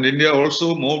 And India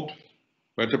also moved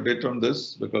quite a bit on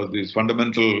this, because these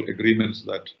fundamental agreements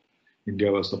that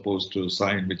India was supposed to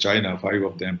sign with China, 5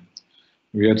 of them,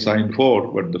 we had signed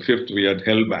 4, but the 5th we had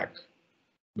held back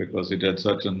because it had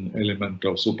certain element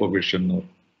of supervision or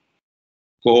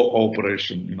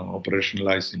cooperation,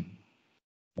 operationalizing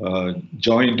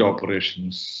joint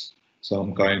operations,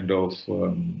 some kind of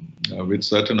with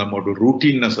certain amount of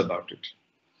routineness about it.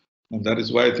 And that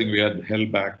is why I think we had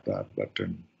held back that. But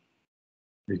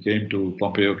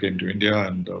Pompeo came to India,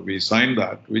 and we signed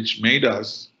that, which made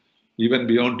us even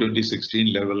beyond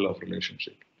 2016 level of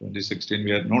relationship. 2016,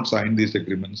 we had not signed these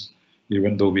agreements,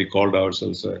 even though we called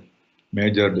ourselves a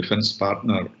major defense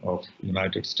partner of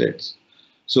United States.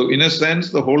 So in a sense,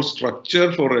 the whole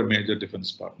structure for a major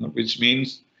defense partner, which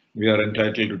means we are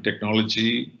entitled to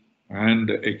technology and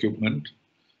equipment,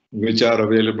 which are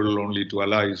available only to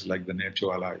allies like the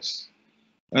NATO allies.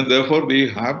 And therefore, we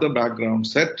have the background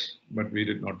set, but we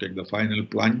did not take the final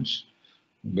plunge,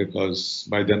 because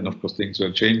by then, of course, things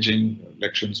were changing.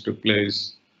 Elections took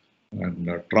place,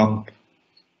 and Trump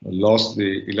lost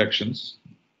the elections,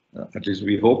 at least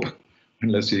we hope,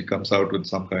 unless he comes out with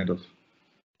some kind of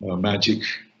magic.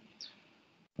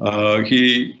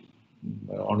 He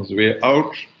on his way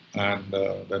out, and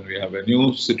then we have a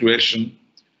new situation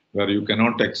where you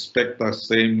cannot expect the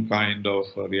same kind of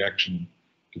reaction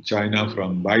to China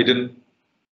from Biden,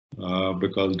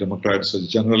 because Democrats have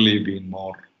generally been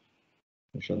more,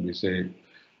 shall we say,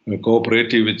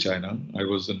 cooperative with China. I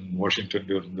was in Washington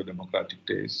during the Democratic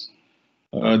days.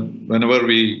 Whenever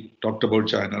we talked about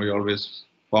China, we always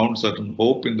found certain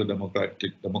hope in the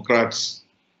Democrats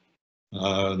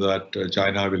that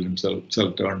China will himself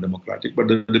turn democratic, but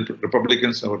the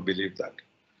Republicans never believed that.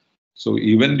 So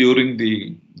even during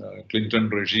the Clinton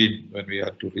regime, when we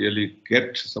had to really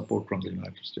get support from the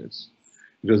United States,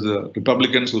 it was the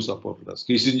Republicans who supported us.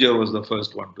 Kissinger was the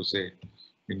first one to say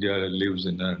India lives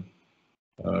in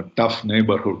a tough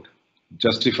neighborhood,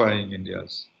 justifying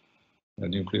India's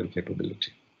nuclear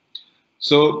capability.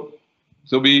 So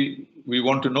we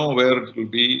want to know where it will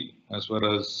be as far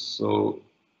as, so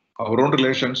our own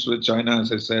relations with China,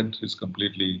 as I said, is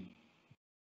completely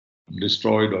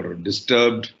destroyed or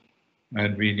disturbed,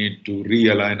 and we need to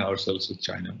realign ourselves with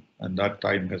China, and that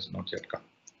time has not yet come.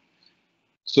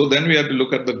 So then we have to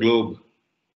look at the globe.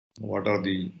 What are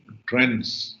the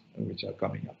trends which are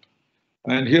coming up?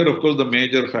 And here, of course, the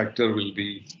major factor will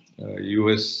be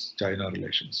US-China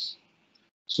relations.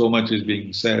 So much is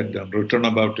being said and written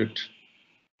about it.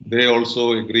 They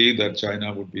also agree that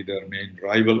China would be their main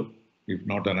rival, if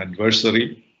not an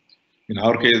adversary. In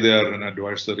our case, they are an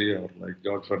adversary, or like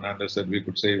George Fernandez said, we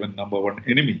could say even #1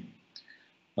 enemy.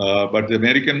 But the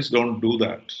Americans don't do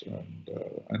that,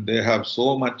 and they have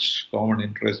so much common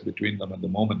interest between them at the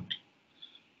moment.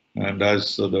 And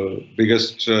as the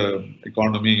biggest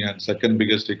economy and second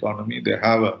biggest economy, they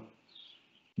have a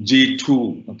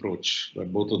G2 approach,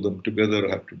 that both of them together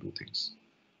have to do things.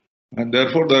 And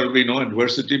therefore, there will be no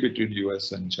adversity between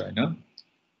US and China.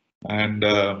 And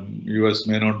US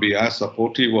may not be as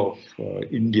supportive of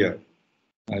India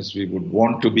as we would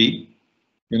want to be.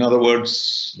 In other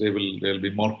words, they'll be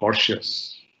more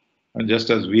cautious, and just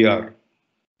as we are.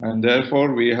 And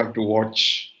therefore, we have to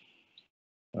watch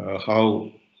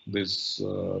how this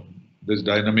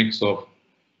dynamics of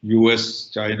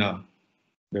US-China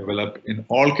develop in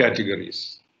all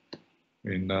categories.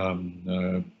 In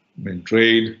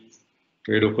trade,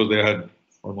 of course, they had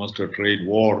almost a trade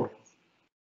war.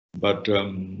 But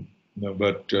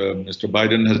Mr.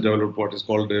 Biden has developed what is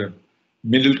called a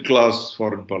middle-class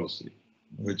foreign policy,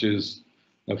 which is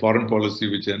a foreign policy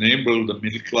which enabled the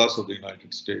middle class of the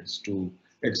United States to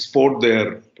export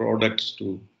their products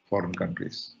to foreign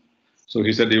countries. So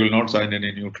he said he will not sign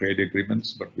any new trade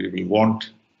agreements, but we will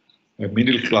want a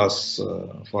middle-class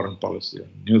foreign policy, a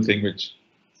new thing which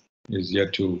is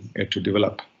yet to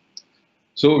develop.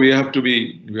 So we have to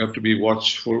be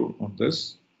watchful on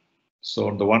this. So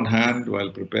on the one hand, while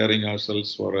preparing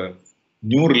ourselves for a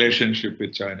new relationship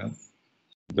with China,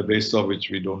 the basis of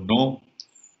which we don't know,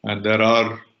 and there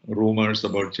are rumors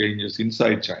about changes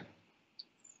inside China.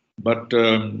 But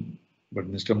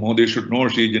Mr. Modi should know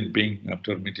Xi Jinping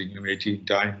after meeting him 18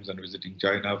 times and visiting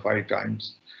China 5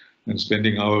 times and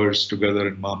spending hours together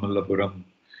in Mamallapuram,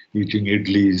 eating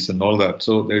idlis and all that.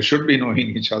 So they should be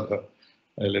knowing each other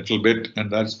a little bit,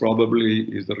 and that's probably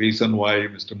is the reason why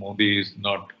Mr. Modi is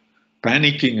not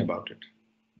panicking about it.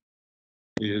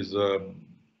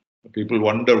 People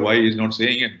wonder why he's not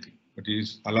saying anything, but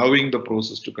he's allowing the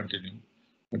process to continue.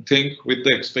 I think with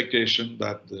the expectation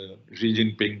that the Xi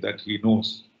Jinping that he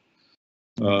knows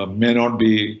may not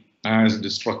be as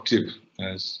destructive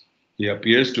as he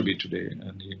appears to be today,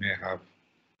 and he may have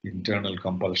internal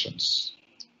compulsions.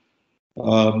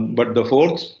 But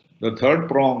the third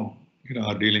prong in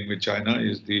our dealing with China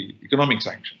is the economic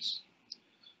sanctions.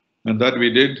 And that we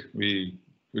did. We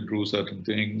withdrew certain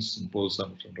things, imposed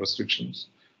some restrictions.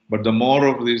 But the more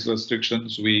of these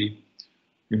restrictions we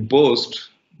imposed,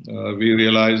 we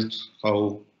realized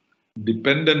how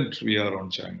dependent we are on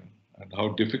China and how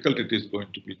difficult it is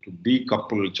going to be to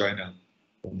decouple China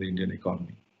from the Indian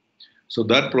economy. So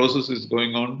that process is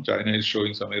going on. China is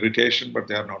showing some irritation, but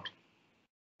they are not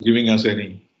giving us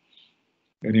any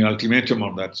ultimatum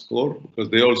on that score, because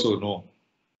they also know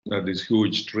that this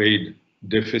huge trade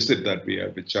deficit that we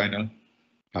have with China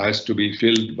has to be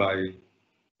filled by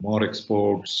more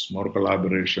exports, more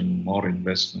collaboration, more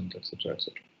investment, etc.,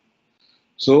 etc.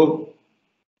 So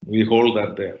we hold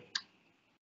that there.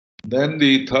 Then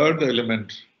the third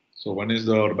element, so one is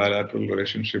our bilateral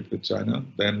relationship with China,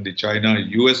 then the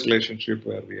China-US relationship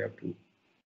where we have to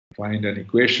find an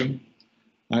equation,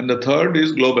 and the third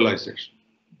is globalization.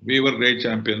 We were great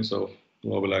champions of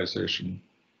globalization,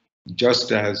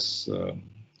 just as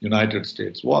United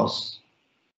States was.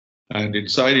 And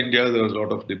inside India, there was a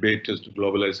lot of debate as to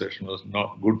globalization was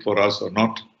not good for us or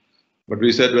not. But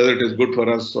we said whether it is good for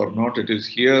us or not, it is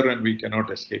here and we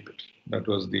cannot escape it. That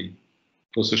was the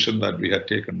position that we had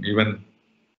taken. Even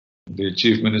the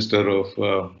chief minister of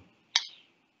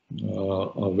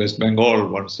West Bengal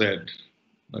once said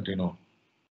that,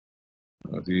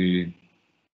 the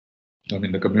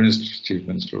communist chief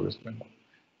minister of West Bengal,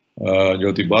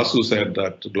 Jyoti Basu, said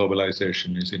that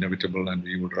globalization is inevitable and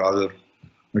we would rather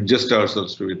adjust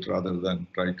ourselves to it rather than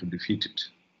try to defeat it.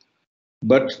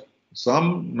 But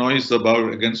some noise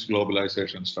against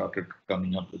globalization started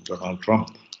coming up with Donald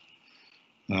Trump.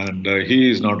 And he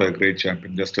is not a great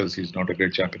champion, just as he's not a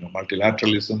great champion of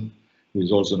multilateralism.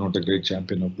 He's also not a great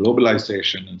champion of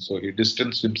globalization. And so he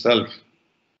distanced himself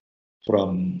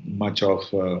from much of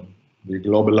the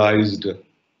globalized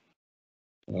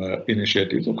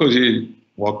initiatives. Of course, he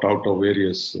walked out of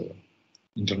various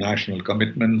international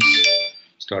commitments,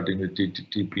 starting with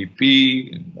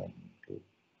TPP,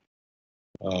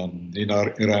 and then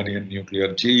our Iranian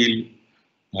nuclear deal,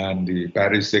 and the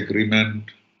Paris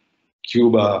Agreement,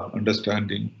 Cuba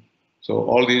understanding. So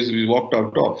all these we walked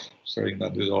out of, saying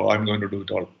that this is all, I'm going to do it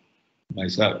all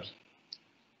myself.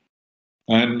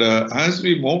 And as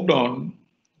we moved on,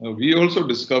 we also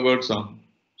discovered some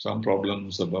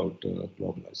problems about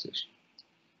globalization.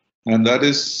 And that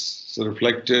is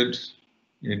reflected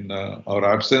in our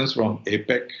absence from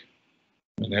APEC.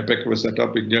 When APEC was set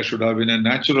up, India should have been a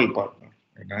natural partner.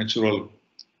 a natural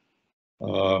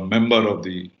member of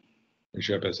the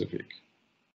Asia Pacific.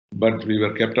 But we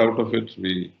were kept out of it.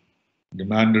 We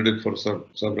demanded it for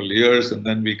several years, and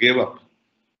then we gave up.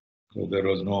 So there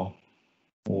was no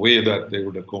way that they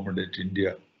would accommodate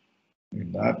India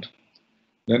in that.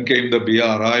 Then came the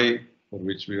BRI, for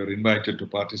which we were invited to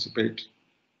participate,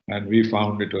 and we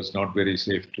found it was not very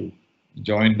safe to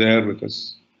join there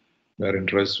because their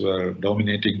interests were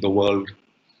dominating the world,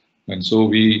 and so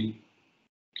we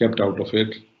kept out of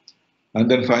it. And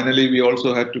then finally, we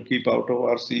also had to keep out of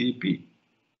our CEP,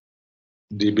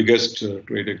 the biggest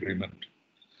trade agreement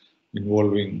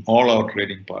involving all our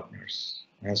trading partners,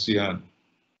 ASEAN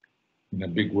in a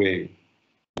big way,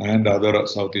 and other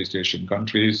Southeast Asian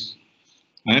countries,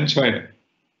 and China.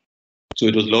 So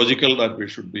it was logical that we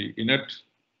should be in it,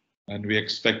 and we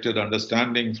expected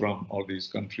understanding from all these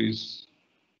countries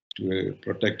to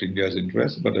protect India's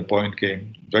interests. But a point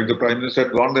came, in fact, the Prime Minister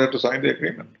had gone there to sign the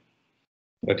agreement,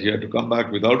 but he had to come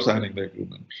back without signing the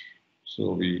agreement.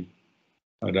 So we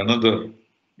had another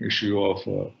issue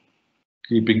of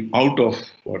keeping out of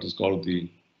what is called the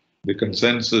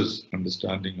consensus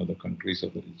understanding of the countries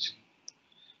of the region.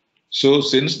 So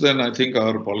since then, I think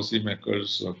our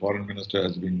policymakers, Foreign Minister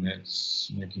has been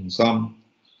making some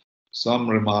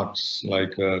remarks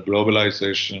like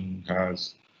globalization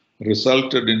has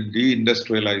resulted in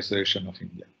deindustrialization of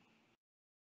India.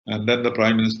 And then the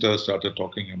Prime Minister started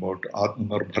talking about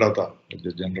Atmanirbharata, which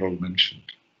the General mentioned.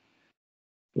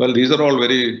 Well, these are all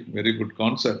very, very good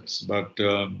concepts, but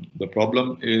the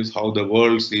problem is how the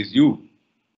world sees you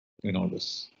in all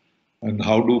this. And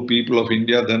how do people of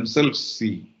India themselves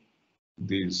see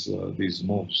these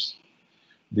moves?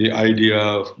 The idea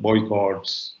of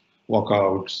boycotts,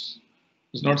 walkouts,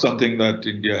 is not something that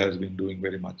India has been doing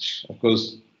very much. Of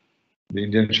course, the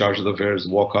Indian Charge of Affairs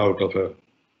walkout of a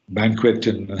banquet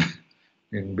in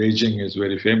Beijing is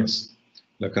very famous.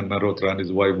 Lakan Malhotra and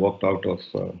his wife walked out of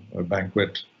a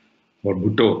banquet for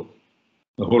Bhutto.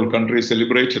 The whole country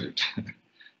celebrated it.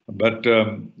 But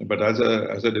as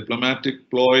a diplomatic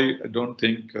ploy, I don't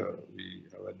think we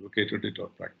have advocated it or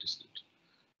practiced it.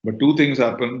 But two things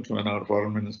happened when our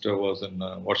foreign minister was in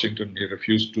Washington. He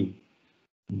refused to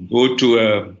go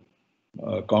to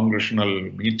a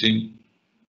congressional meeting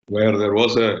where there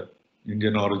was a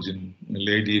Indian origin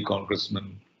lady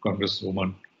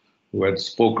congresswoman who had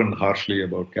spoken harshly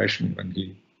about Kashmir, and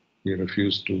he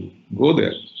refused to go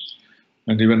there.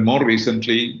 And even more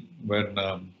recently, when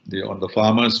on the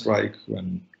farmers' strike,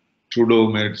 when Trudeau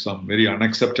made some very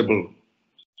unacceptable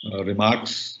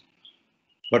remarks,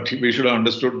 but we should have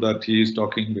understood that he is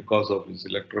talking because of his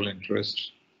electoral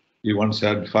interest. He once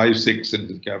had 5, 6 in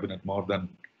his cabinet, more than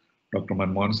Dr.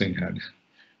 Manmohan Singh had.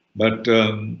 But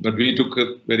we took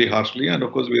it very harshly, and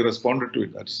of course we responded to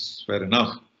it. That's fair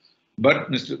enough. But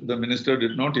the minister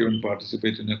did not even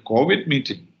participate in a COVID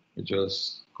meeting, which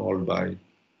was called by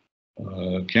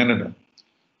Canada.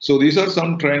 So these are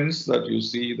some trends that you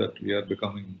see, that we are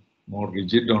becoming more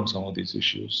rigid on some of these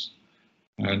issues.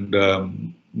 And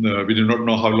we do not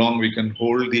know how long we can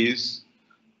hold these,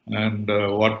 and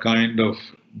what kind of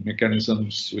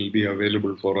mechanisms will be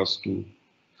available for us to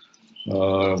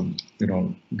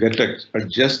get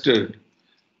adjusted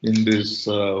in this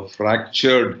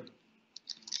fractured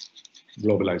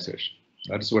globalization.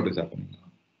 That's what is happening now.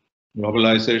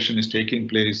 Globalization is taking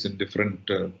place in different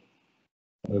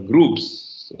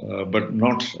groups, but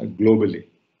not globally.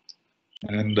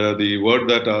 And the word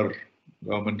that our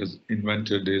government has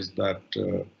invented is that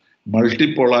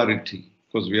multipolarity,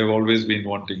 because we have always been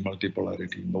wanting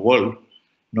multipolarity in the world.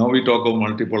 Now we talk of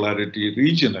multipolarity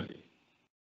regionally.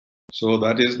 So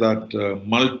that is that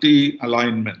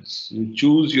multi-alignments. You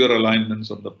choose your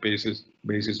alignments on the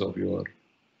basis of your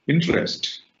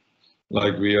interest.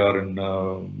 Like we are in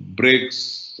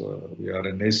BRICS, we are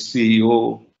in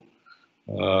SCO,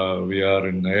 we are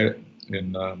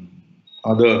in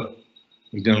other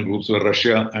regional groups where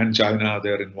Russia and China are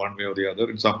there in one way or the other.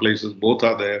 In some places, both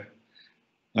are there.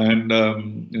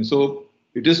 And so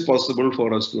it is possible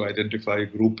for us to identify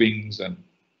groupings and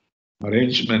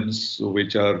arrangements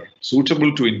which are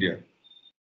suitable to India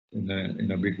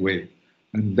in a big way.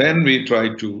 And then we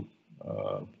try to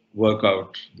work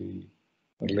out the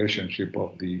relationship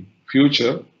of the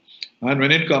future. And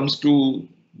when it comes to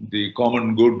the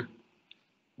common good,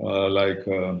 like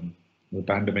the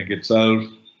pandemic itself,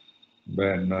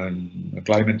 when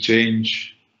climate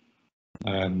change,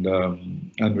 and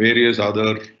various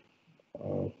other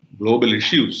global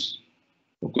issues,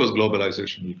 of course,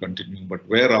 globalization will continue. But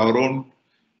where our own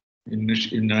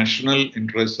national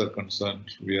interests are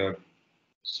concerned, we are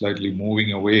slightly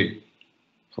moving away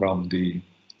from the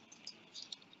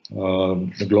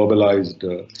the globalized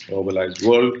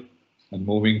world and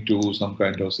moving to some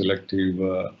kind of selective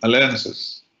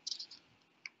alliances.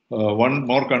 One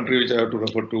more country which I have to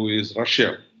refer to is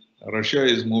Russia. Russia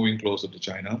is moving closer to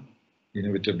China,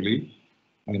 inevitably.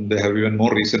 And they have even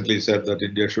more recently said that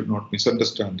India should not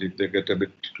misunderstand if they get a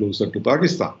bit closer to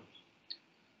Pakistan.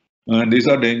 And these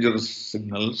are dangerous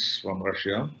signals from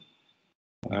Russia.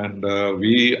 And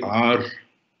we are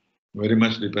very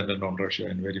much dependent on Russia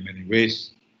in very many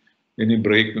ways. Any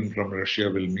break from Russia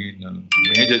will mean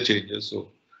major changes. So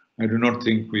I do not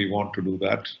think we want to do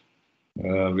that.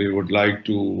 We would like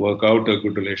to work out a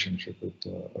good relationship with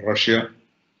Russia.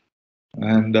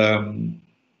 And,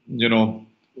 you know,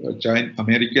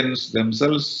 Americans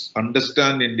themselves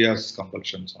understand India's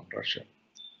compulsions on Russia,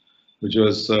 which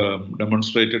was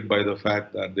demonstrated by the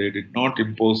fact that they did not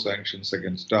impose sanctions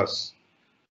against us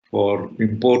for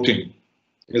importing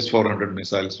S-400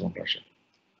 missiles from Russia.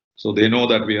 So they know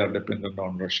that we are dependent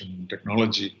on Russian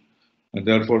technology, and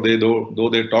therefore though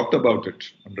they talked about it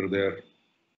under their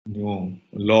new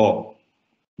law,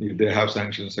 if they have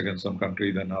sanctions against some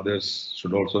country, then others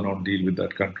should also not deal with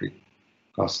that country,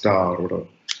 CASTA or whatever.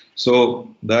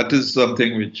 So that is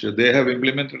something which they have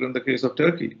implemented in the case of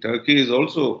Turkey. Turkey is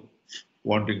also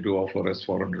wanting to offer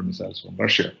S-400 missiles from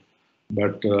Russia,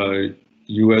 but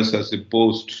US has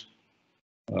imposed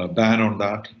a ban on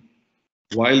that,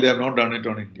 while they have not done it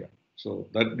on India. So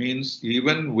that means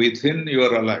even within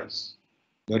your allies,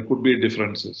 there could be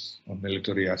differences on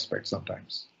military aspects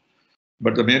sometimes.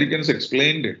 But the Americans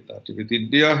explained it, that with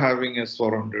India having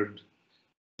S-400,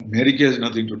 America has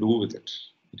nothing to do with it.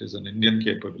 It is an Indian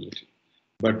capability.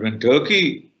 But when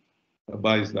Turkey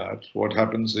buys that, what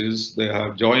happens is they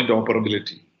have joint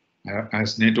operability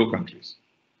as NATO countries.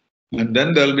 And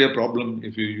then there'll be a problem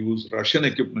if you use Russian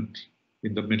equipment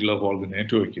in the middle of all the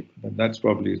NATO equipment. And that's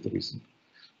probably the reason.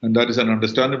 And that is an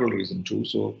understandable reason too.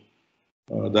 So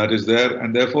that is there.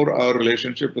 And therefore, our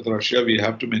relationship with Russia, we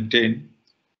have to maintain.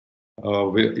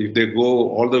 If they go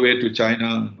all the way to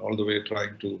China, all the way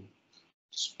trying to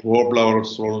solve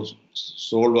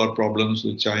our problems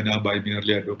with China by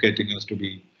merely advocating us to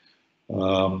be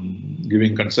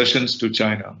giving concessions to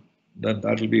China, then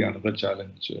that will be another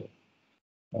challenge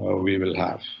we will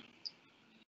have.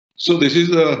 So this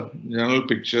is a general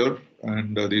picture,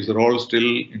 and these are all still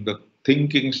in the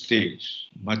thinking stage.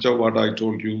 Much of what I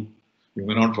told you, you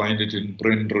may not find it in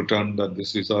print written that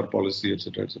this is our policy,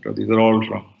 etc., etc. These are all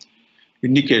from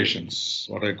indications,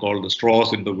 what I call the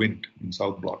straws in the wind in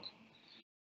South Block.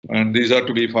 And these are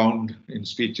to be found in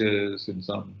speeches, in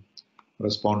some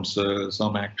responses,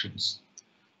 some actions.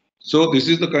 So this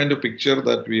is the kind of picture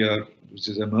that which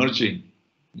is emerging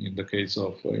in the case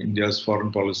of India's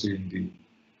foreign policy in the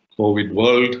COVID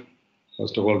world.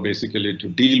 First of all, basically to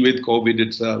deal with COVID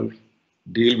itself,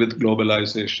 deal with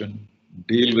globalization,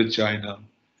 deal with China,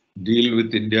 deal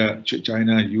with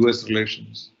China-US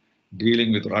relations,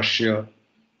 dealing with Russia,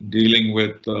 dealing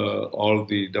with all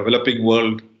the developing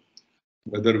world,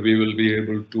 whether we will be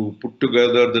able to put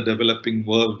together the developing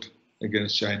world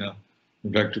against China.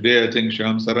 In fact, today I think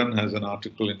Shyam Saran has an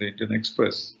article in the Indian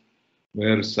Express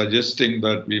where suggesting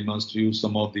that we must use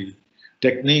some of the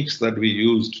techniques that we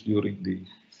used during the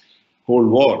Cold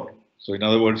War. So in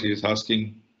other words, he is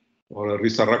asking for a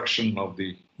resurrection of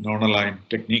the non-aligned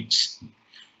techniques.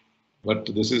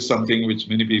 But this is something which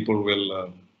many people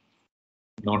will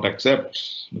not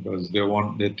accept, because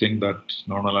they think that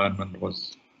non-alignment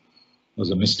was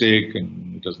a mistake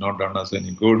and it has not done us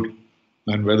any good.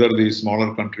 And whether these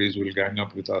smaller countries will gang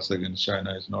up with us against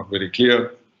China is not very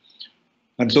clear.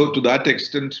 And so to that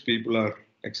extent, people are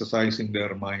exercising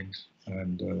their mind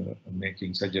and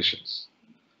making suggestions.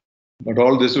 But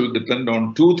all this will depend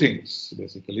on two things,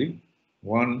 basically.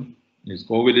 One is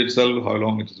COVID itself, how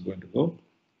long it is going to go.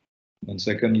 And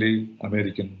secondly,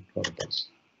 American foreign policy.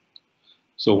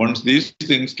 So once these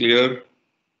things clear,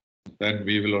 then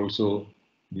we will also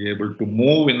be able to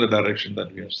move in the direction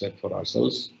that we have set for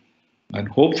ourselves and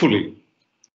hopefully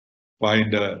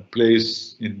find a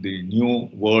place in the new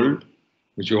world,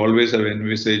 which we always have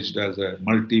envisaged as a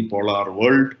multipolar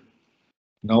world.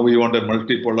 Now we want a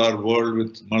multipolar world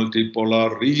with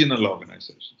multipolar regional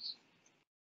organizations.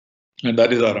 And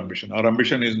that is our ambition. Our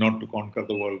ambition is not to conquer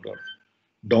the world or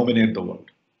dominate the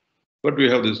world. But we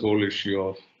have this whole issue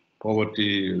of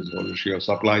poverty, this whole issue of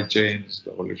supply chains,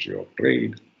 the whole issue of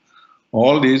trade.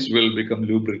 All these will become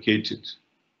lubricated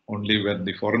only when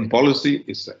the foreign policy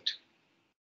is set.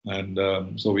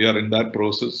 And so we are in that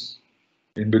process.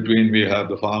 In between, we have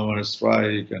the farmers'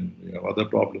 strike and we have other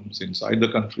problems inside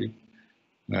the country.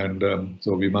 And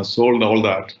so we must solve all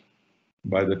that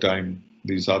by the time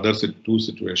these other two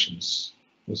situations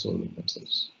resolve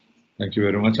themselves. Thank you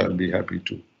very much. I'll be happy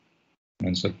to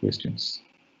answer questions.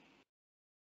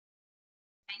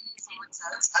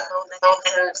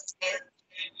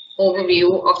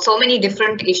 Overview of so many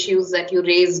different issues that you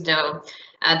raised,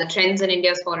 the trends in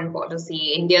India's foreign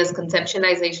policy, India's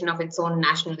conceptualization of its own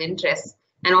national interests,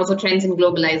 and also trends in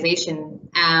globalization,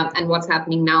 and what's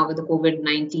happening now with the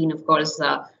COVID-19. Of course,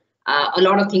 a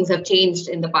lot of things have changed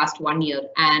in the past 1 year.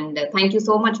 And thank you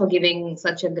so much for giving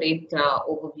such a great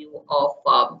overview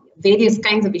of various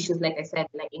kinds of issues, like I said,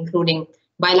 like including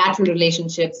bilateral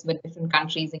relationships with different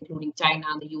countries, including China,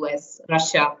 the US,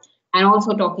 Russia, and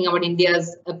also talking about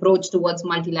India's approach towards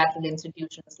multilateral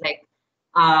institutions like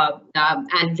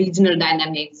and regional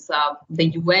dynamics, the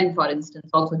UN, for instance,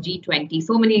 also G20.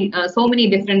 So many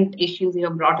different issues you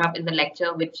have brought up in the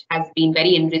lecture, which has been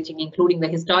very enriching, including the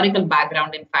historical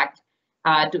background, in fact,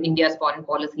 to India's foreign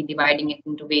policy, dividing it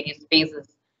into various phases.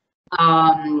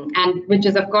 And which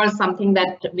is, of course, something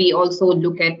that we also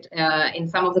look at in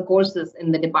some of the courses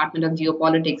in the Department of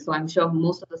Geopolitics. So I'm sure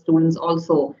most of the students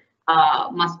also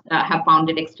must have found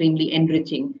it extremely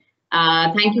enriching.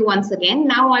 Thank you once again.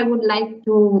 Now I would like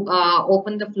to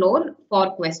open the floor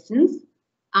for questions.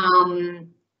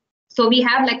 So we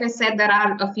have, like I said, there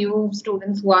are a few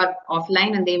students who are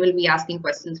offline and they will be asking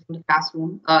questions from the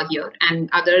classroom here, and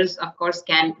others, of course,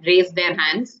 can raise their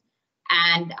hands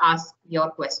and ask your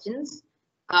questions.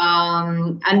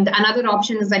 And another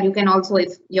option is that you can also,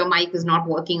 if your mic is not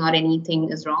working or anything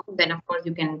is wrong, then of course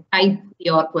you can type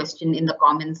your question in the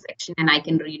comments section and I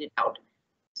can read it out.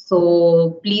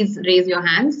 So please raise your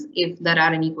hands if there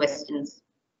are any questions.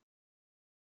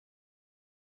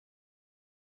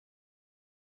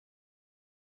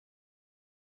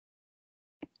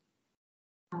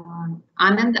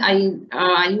 Anand,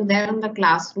 are you there in the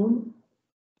classroom?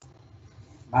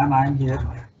 Ma'am, I am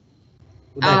here.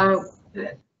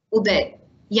 Uday,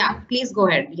 yeah, please go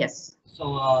ahead. Yes.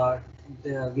 So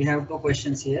we have 2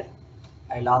 questions here.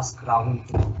 I'll ask Rahul.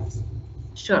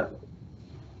 Sure.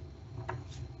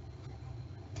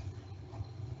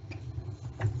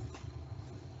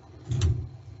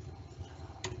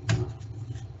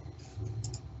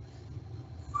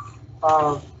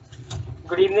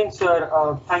 Good evening,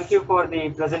 sir. Thank you for the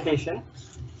presentation.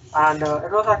 And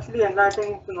it was actually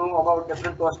enlightening to know about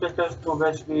different perspectives through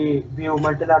which we view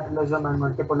multilateralism and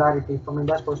multipolarity from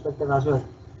India's perspective as well.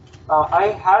 I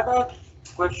had a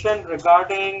question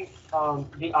regarding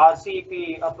the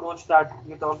RCEP approach that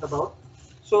you talked about.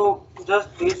 So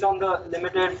just based on the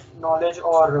limited knowledge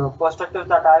or perspective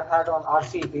that I've had on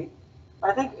RCEP,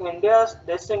 I think India's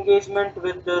disengagement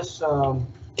with this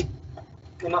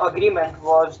agreement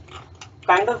was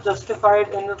kind of justified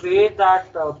in a way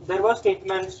that there were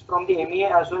statements from the MEA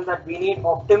as well that we need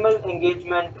optimal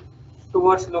engagement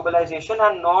towards globalization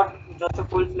and not just a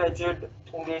full-fledged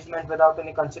engagement without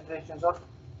any considerations of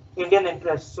Indian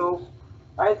interests. So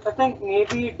I think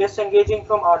maybe disengaging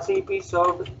from RCEP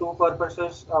served 2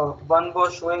 purposes. One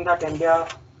was showing that India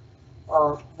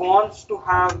wants to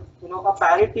have a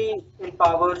parity in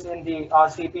powers in the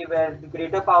RCEP, where the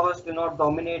greater powers do not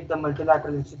dominate the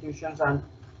multilateral institutions, and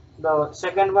the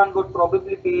second one would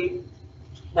probably be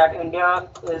that India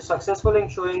is successful in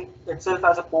showing itself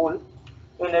as a pole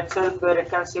in itself, where it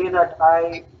can say that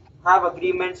I have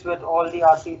agreements with all the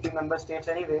RCEP member states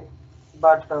anyway,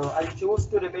 but I choose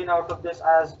to remain out of this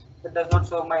as it does not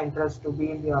serve my interest to be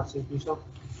in the RCEP. So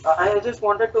I just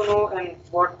wanted to know in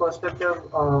what perspective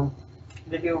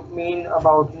did you mean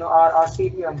about our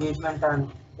RCEP engagement, and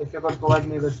if you could provide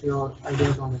me with your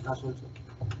ideas on it as well.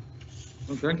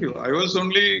 Oh, thank you. I was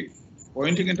only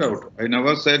pointing it out. I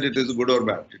never said it is good or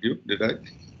bad. Did you? Did I?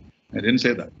 I didn't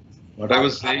say that. What I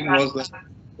was saying was that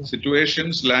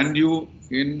situations land you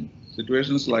in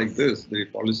situations like this, the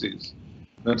policies,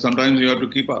 that sometimes you have to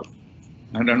keep up.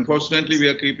 And unfortunately, we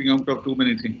are keeping out of too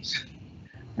many things.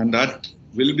 And that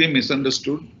will be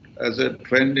misunderstood as a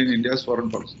trend in India's foreign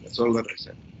policy. That's all that I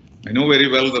said. I know very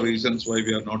well the reasons why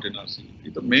we are not in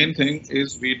RCEP. The main thing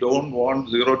is we don't want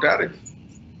zero tariff.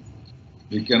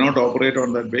 We cannot operate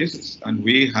on that basis. And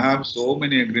we have so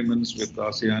many agreements with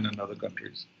ASEAN and other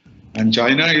countries. And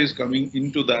China is coming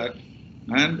into that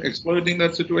and exploiting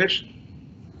that situation.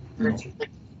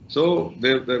 So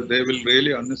they will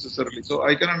really unnecessarily. So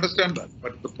I can understand that.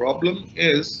 But the problem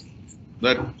is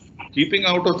that keeping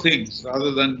out of things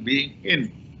rather than being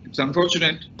in, it's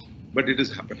unfortunate, but it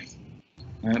is happening.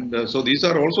 And so these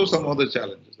are also some of the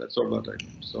challenges. That's all that I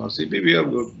meant. So RCEP, we have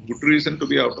good reason to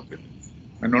be out of it.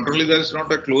 And not only that, it's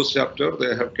not a closed chapter.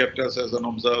 They have kept us as an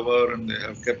observer and they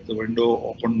have kept the window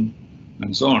open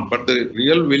and so on. But the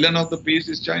real villain of the piece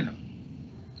is China.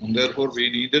 And therefore,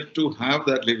 we needed to have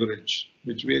that leverage,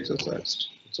 which we exercised.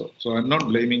 So I'm not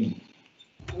blaming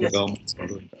Yes. The government is not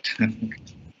doing that.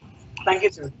 Thank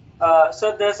you, sir.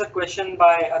 Sir, there's a question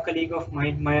by a colleague of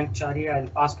mine, Mayank Chari.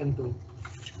 I'll ask him to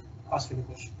ask you the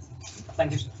question.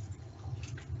 Thank you, sir.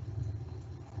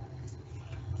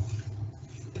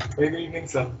 Very good evening,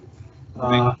 sir.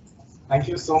 Thank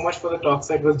you so much for the talk,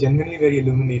 sir. It was genuinely very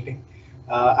illuminating.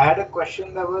 I had a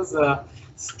question that was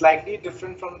slightly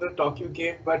different from the talk you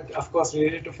gave, but of course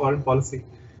related to foreign policy.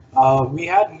 We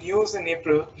had news in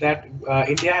April that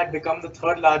India had become the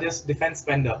third largest defense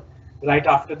spender, right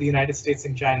after the United States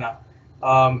and China.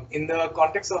 In the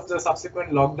context of the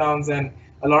subsequent lockdowns and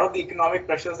a lot of the economic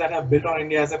pressures that have built on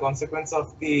India as a consequence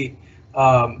of the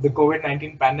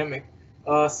COVID-19 pandemic,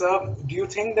 sir, do you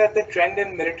think that the trend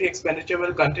in military expenditure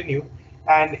will continue?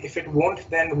 And if it won't,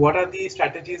 then what are the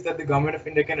strategies that the government of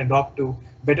India can adopt to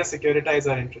better securitize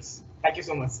our interests? Thank you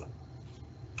so much, sir.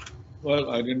 Well,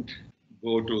 I didn't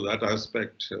go to that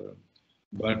aspect,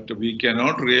 but we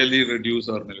cannot really reduce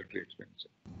our military expenditure.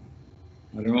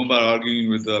 I remember arguing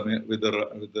with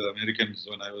the Americans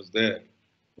when I was there.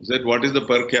 I said, what is the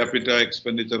per capita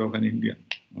expenditure of an Indian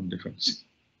on defense?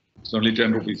 It's only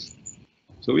 10 rupees.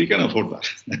 So we can afford that.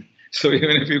 So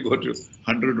even if you go to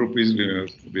 100 rupees, we will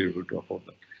be able to afford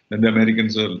that. Then the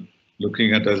Americans are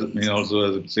looking at us, me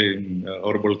also as saying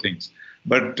horrible things.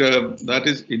 But that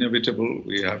is inevitable.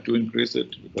 We have to increase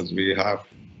it because we have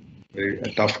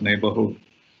a tough neighborhood,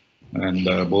 and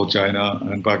both China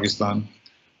and Pakistan.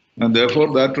 And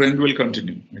therefore, that trend will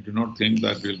continue. I do not think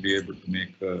that we'll be able to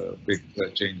make big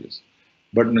changes.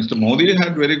 But Mr. Modi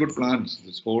had very good plans.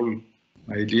 This whole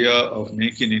idea of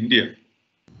Make in India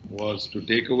was to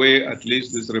take away at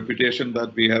least this reputation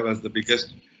that we have as the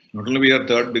biggest. Not only we are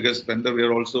third biggest spender, we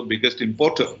are also biggest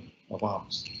importer of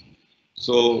arms.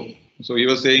 So he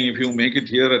was saying, if you make it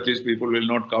here, at least people will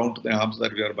not count the arms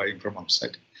that we are buying from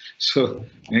outside. So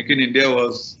Make in India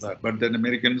was that. But then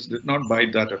Americans did not buy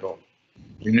that at all.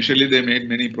 Initially, they made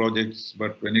many projects,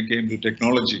 but when it came to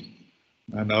technology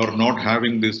and our not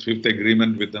having this fifth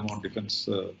agreement with them on defense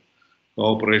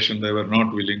cooperation, they were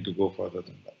not willing to go further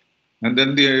than that. And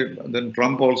then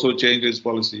Trump also changed his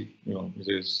policy. Which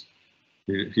is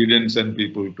he didn't send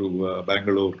people to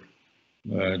Bangalore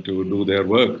to do their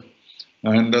work,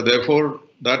 and therefore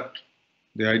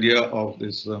the idea of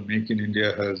this Make in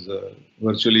India has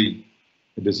virtually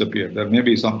disappeared. There may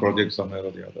be some projects somewhere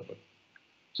or the other, but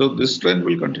so this trend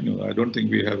will continue. I don't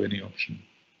think we have any option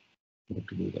but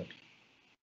to do that.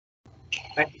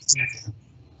 Thank you so much.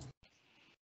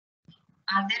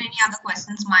 Are there any other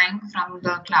questions, Mayank, from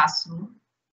the classroom?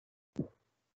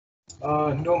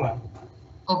 No, ma'am.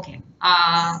 Okay.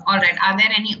 All right. Are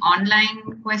there any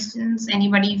online questions?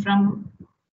 Anybody from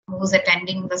who's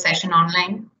attending the session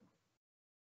online?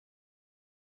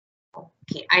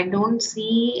 Okay. I don't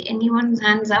see anyone's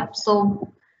hands up.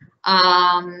 So,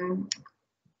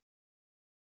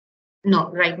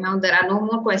 no, right now there are no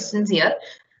more questions here.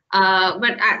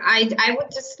 But I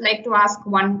would just like to ask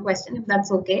one question, if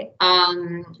that's okay.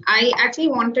 I actually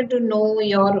wanted to know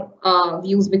your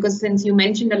views, because since you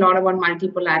mentioned a lot about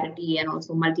multipolarity and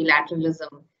also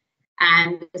multilateralism,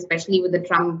 and especially with the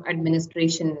Trump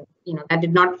administration, that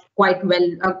did not quite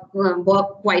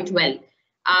work quite well.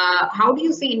 How do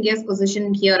you see India's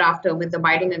position here after with the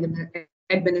Biden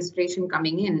administration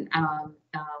coming in?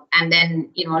 And then,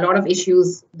 a lot of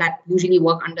issues that usually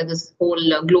work under this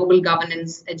whole global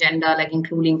governance agenda, like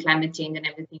including climate change and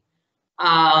everything.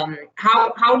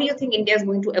 How do you think India is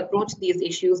going to approach these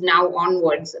issues now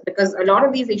onwards? Because a lot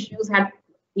of these issues had,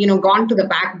 gone to the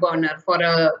back burner for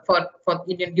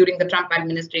during the Trump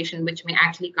administration, which may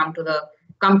actually come to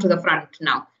the front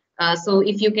now. So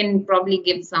if you can probably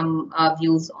give some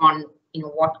views on,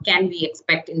 what can we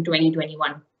expect in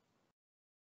 2021?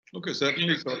 Okay,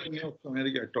 certainly talking of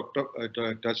America,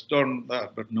 I touched on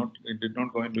that, but it did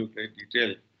not go into great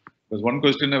detail. There's one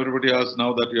question everybody asks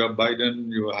now that you have Biden,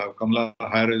 you have Kamala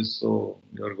Harris, so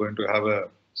you're going to have a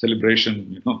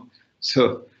celebration,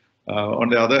 So on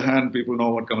the other hand, people know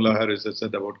what Kamala Harris has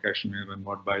said about Kashmir and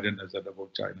what Biden has said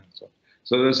about China and so on.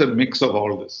 So there's a mix of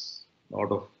all this,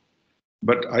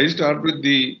 But I start with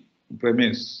the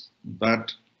premise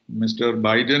that Mr.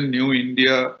 Biden knew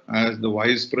India as the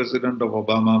vice president of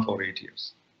Obama for 8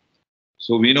 years.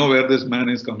 So we know where this man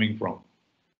is coming from.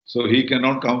 So he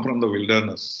cannot come from the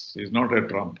wilderness. He's not a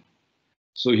Trump.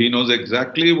 So he knows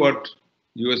exactly what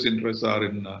US interests are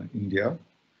in India.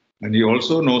 And he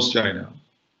also knows China.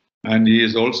 And he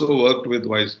has also worked with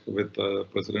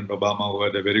President Obama, who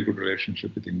had a very good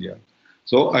relationship with India.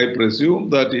 So I presume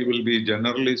that he will be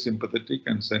generally sympathetic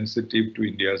and sensitive to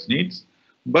India's needs.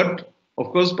 But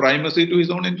of course, primacy to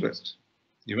his own interest.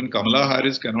 Even Kamala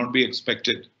Harris cannot be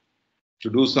expected to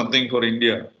do something for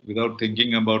India without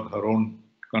thinking about her own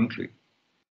country.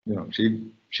 You know,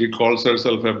 she calls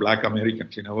herself a black American.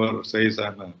 She never says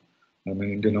I'm an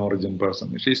Indian origin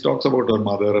person. She talks about her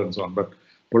mother and so on, but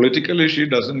politically she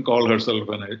doesn't call herself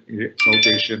a South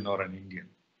Asian or an Indian.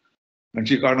 And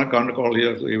she can't call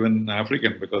her even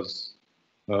African because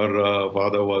her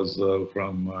father was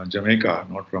from Jamaica,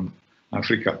 not from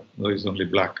Africa. So he's only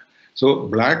black. So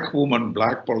black woman,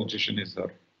 black politician is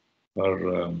her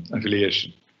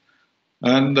affiliation.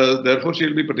 And therefore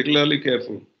she'll be particularly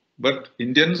careful. But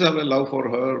Indians have a love for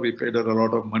her. We paid her a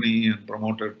lot of money and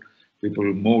promoted. People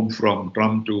moved from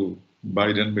Trump to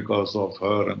Biden because of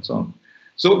her and so on.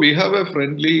 So we have a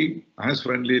friendly, as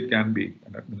friendly it can be,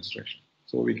 an administration.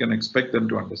 So we can expect them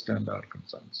to understand our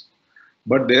concerns.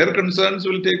 But their concerns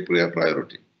will take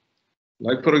priority.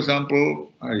 Like, for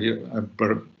example,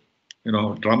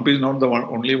 Trump is not the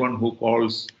only one who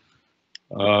calls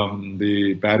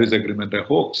the Paris Agreement a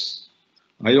hoax.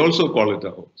 I also call it a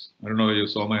hoax. I don't know if you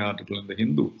saw my article in the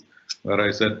Hindu, where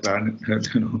I said,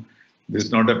 this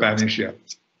is not a panacea.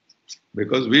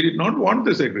 Because we did not want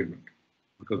this agreement.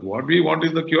 Because what we want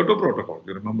is the Kyoto Protocol.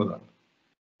 You remember that?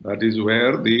 That is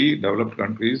where the developed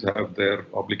countries have their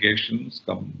obligations,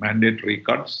 mandatory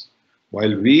cuts,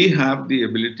 while we have the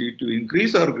ability to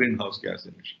increase our greenhouse gas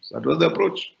emissions. That was the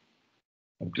approach.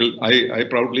 Until I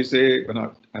proudly say,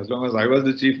 as long as I was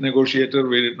the chief negotiator,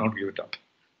 we did not give it up.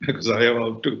 Because I am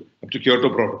up to Kyoto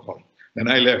Protocol. Then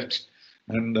I left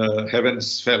and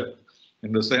heavens fell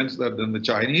in the sense that then the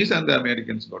Chinese and the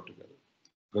Americans got together.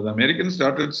 Because the Americans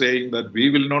started saying that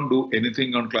we will not do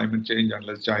anything on climate change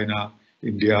unless China,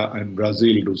 India and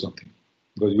Brazil do something.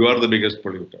 Because you are the biggest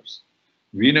polluters.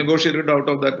 We negotiated out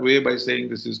of that way by saying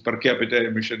this is per capita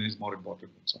emission is more important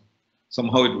and so on.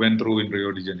 Somehow it went through in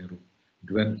Rio de Janeiro.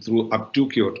 It went through up to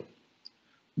Kyoto.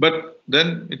 But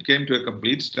then it came to a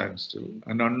complete standstill,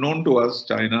 and unknown to us,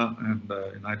 China and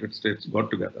the United States got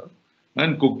together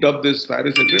and cooked up this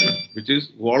Paris Agreement, which is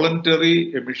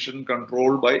voluntary emission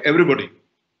control by everybody,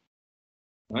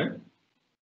 right?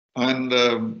 And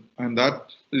that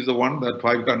is the one that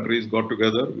 5 countries got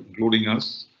together, including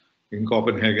us, in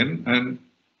Copenhagen, and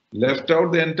left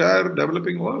out the entire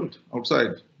developing world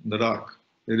outside in the dark.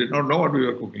 They did not know what we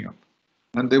were cooking up.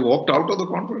 And they walked out of the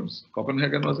conference.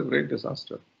 Copenhagen was a great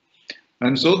disaster.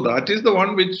 And so that is the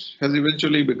one which has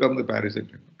eventually become the Paris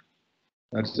Agreement.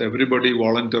 That's everybody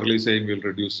voluntarily saying we'll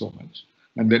reduce so much.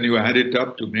 And then you add it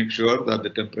up to make sure that the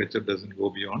temperature doesn't go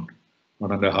beyond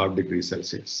 1.5 degrees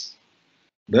Celsius.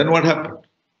 Then what happened?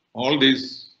 All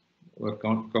these were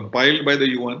compiled by the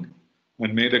UN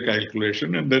and made a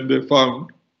calculation, and then they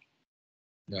found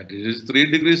that it is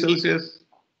 3 degrees Celsius.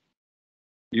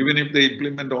 Even if they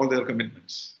implement all their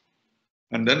commitments.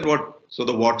 And then what? So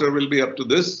the water will be up to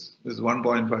this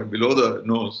 1.5 below the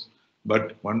nose,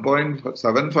 but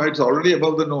 1.75 is already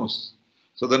above the nose.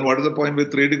 So then what is the point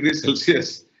with 3 degrees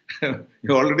Celsius?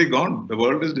 You're already gone. The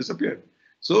world has disappeared.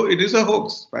 So it is a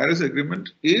hoax. Paris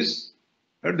Agreement is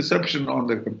a deception on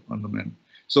the men.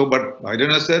 So, but Biden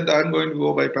has said, I'm going to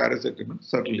go by Paris Agreement,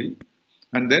 certainly.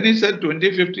 And then he said,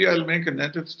 2050, I'll make the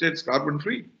United States carbon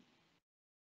free.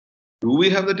 Do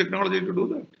we have the technology to do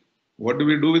that? What do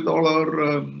we do with all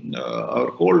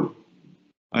our coal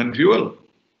and fuel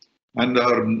and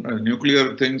our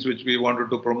nuclear things which we wanted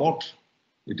to promote?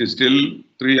 It is still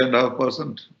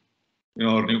 3.5%,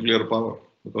 our nuclear power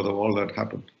because of all that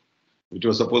happened. It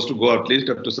was supposed to go at least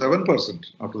up to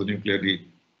 7% after the nuclear deal.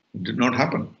 It did not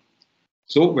happen.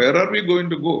 So where are we going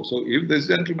to go? So if this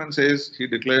gentleman says he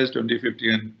declares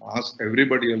 2050 and asks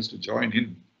everybody else to join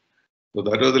in, so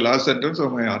that was the last sentence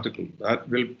of my article. That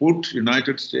will put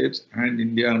United States and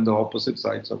India on the opposite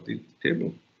sides of the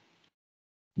table.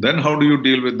 Then how do you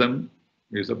deal with them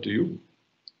is up to you.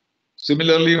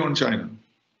 Similarly on China.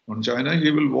 On China,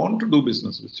 he will want to do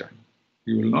business with China.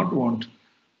 He will not want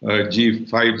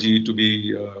 5G to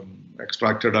be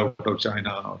extracted out of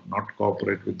China or not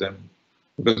cooperate with them.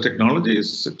 Because technology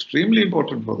is extremely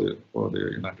important for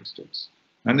the United States.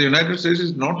 And the United States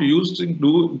is not used in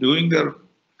doing their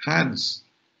hands.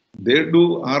 They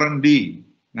do R&D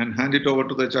and hand it over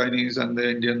to the Chinese and the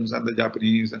Indians and the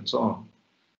Japanese and so on.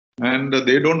 And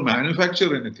they don't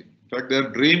manufacture anything. In fact, their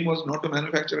dream was not to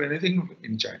manufacture anything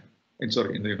in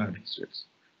in the United States.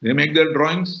 They make their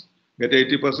drawings, get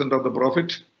 80% of the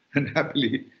profit and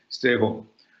happily stay home.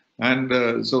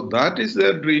 And so that is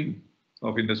their dream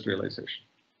of industrialization.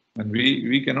 And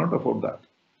we cannot afford that.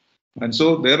 And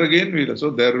so there again,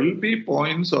 there will be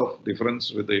points of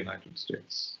difference with the United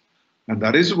States. And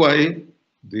that is why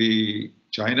the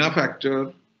China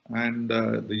factor and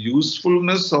the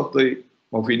usefulness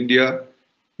of India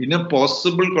in a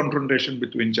possible confrontation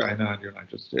between China and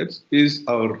United States is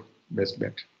our best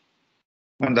bet.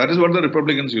 And that is what the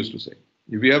Republicans used to say.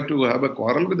 If we have to have a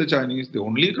quarrel with the Chinese, the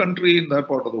only country in that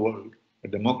part of the world, a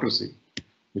democracy,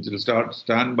 which will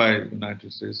stand by the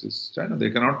United States is China. They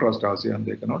cannot trust ASEAN,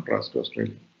 they cannot trust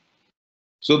Australia.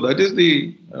 So that is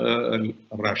the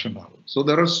rationale. So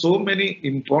there are so many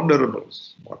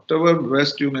imponderables. Whatever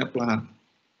West you may plan,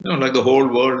 like the whole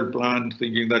world planned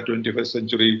thinking that 21st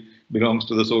century belongs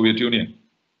to the Soviet Union.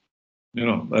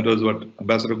 That was what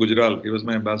Ambassador Gujral, he was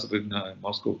my ambassador in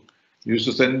Moscow. He used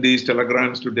to send these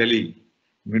telegrams to Delhi,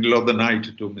 middle of the night,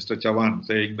 to Mr. Chavan,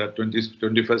 saying that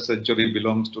 21st century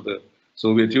belongs to the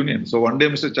Soviet Union. So one day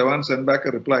Mr. Chavan sent back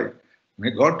a reply. My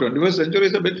God, 21st century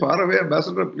is a bit far away,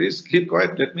 Ambassador. Please keep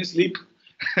quiet, let me sleep.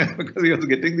 Because he was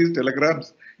getting these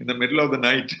telegrams in the middle of the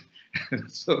night.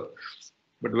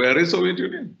 But where is Soviet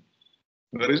Union?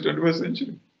 Where is 21st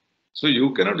century? So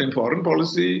you cannot, in foreign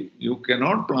policy, you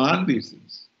cannot plan these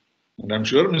things. And I'm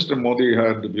sure Mr. Modi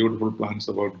had beautiful plans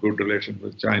about good relations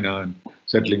with China and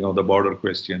settling of the border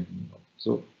question.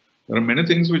 So there are many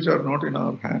things which are not in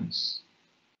our hands.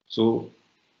 So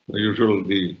the usual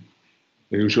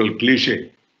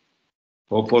cliche,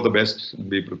 hope for the best and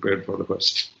be prepared for the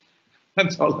worst.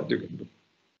 That's all that you can do.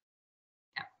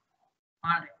 Yeah.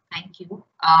 All right, thank you.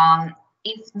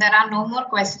 If there are no more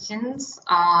questions,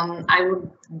 I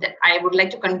would like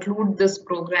to conclude this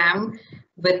program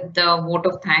with the vote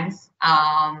of thanks.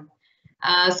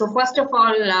 So first of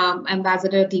all,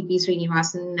 Ambassador T.P.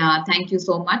 Sreenivasan, thank you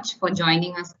so much for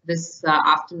joining us this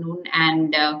afternoon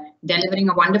and delivering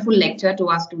a wonderful lecture to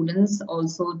our students,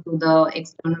 also to the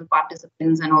external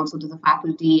participants and also to the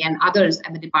faculty and others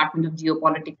at the Department of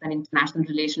Geopolitics and International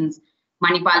Relations,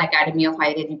 Manipal Academy of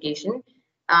Higher Education.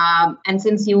 And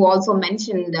since you also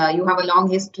mentioned you have a long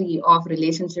history of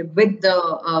relationship with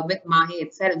MAHE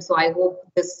itself, so I hope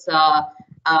this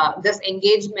this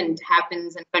engagement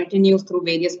happens and continues through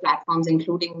various platforms,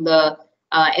 including the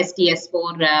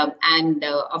STS4 and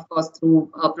of course through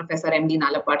Professor M.D.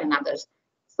 Nalapat and others.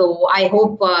 So I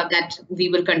hope that we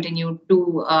will continue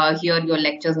to hear your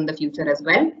lectures in the future as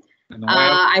well.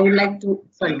 I would like to.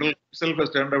 Sorry. Himself has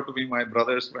turned out to be my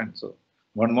brother's friend, so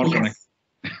one more connection.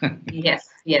 Yes.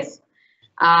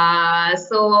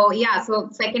 So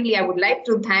secondly, I would like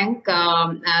to thank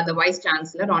the Vice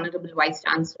Chancellor, Honorable Vice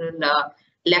Chancellor,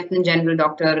 Lieutenant General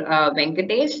Dr.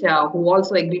 Venkatesh, who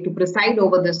also agreed to preside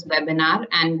over this webinar,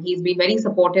 and he's been very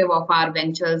supportive of our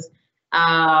ventures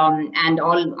and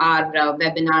all our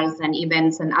webinars and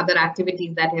events and other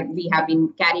activities that we have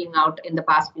been carrying out in the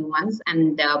past few months.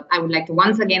 And I would like to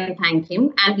once again thank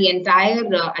him and the entire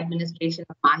administration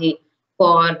of MAHE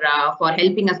for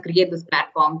helping us create this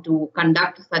platform to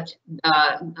conduct such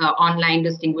online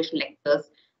distinguished lectures.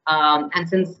 And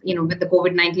since, with the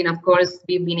COVID-19, of course,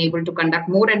 we've been able to conduct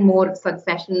more and more such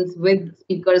sessions with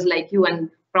speakers like you.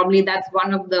 And probably that's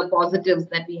one of the positives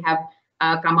that we have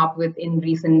come up with in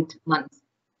recent months.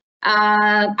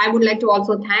 I would like to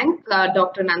also thank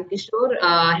Dr. Nandkishore,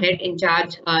 Head in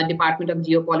Charge, Department of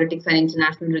Geopolitics and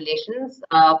International Relations,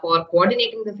 for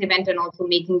coordinating this event and also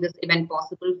making this event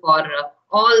possible, for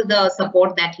all the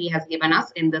support that he has given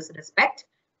us in this respect.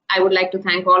 I would like to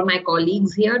thank all my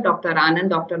colleagues here, Dr. Anand,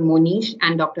 Dr. Monish,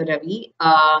 and Dr. Ravi,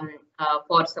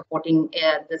 for supporting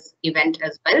this event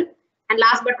as well. And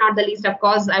last but not the least, of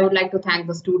course, I would like to thank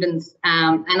the students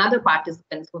and other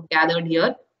participants who have gathered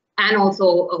here, and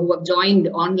also who have joined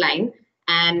online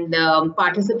and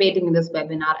participating in this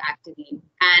webinar actively.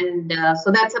 And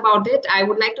so that's about it. I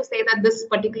would like to say that this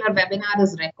particular webinar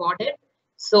is recorded.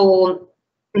 So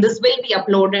this will be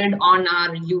uploaded on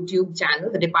our YouTube channel,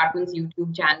 the department's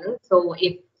YouTube channel. So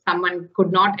if someone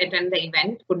could not attend the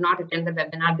event, could not attend the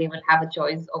webinar, they will have a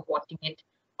choice of watching it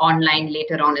online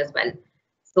later on as well.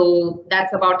 So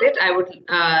that's about it. I would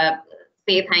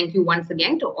say thank you once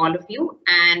again to all of you,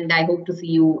 and I hope to see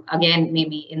you again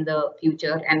maybe in the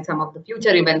future and some of the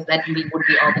future events that we would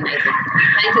be organizing.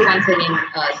 Thank you once again,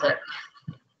 sir.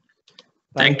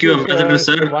 Thank you, Ambassador,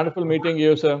 sir. Wonderful meeting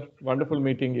you, sir. Wonderful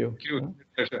meeting you.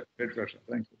 Thank you. Great pleasure.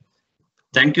 Thank you.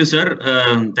 Thank you, sir.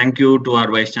 Thank you to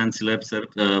our Vice Chancellor, sir,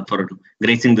 for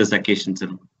gracing this occasion, sir.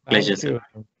 Pleasure, sir.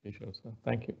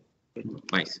 Thank you. Thank you.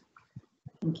 Bye.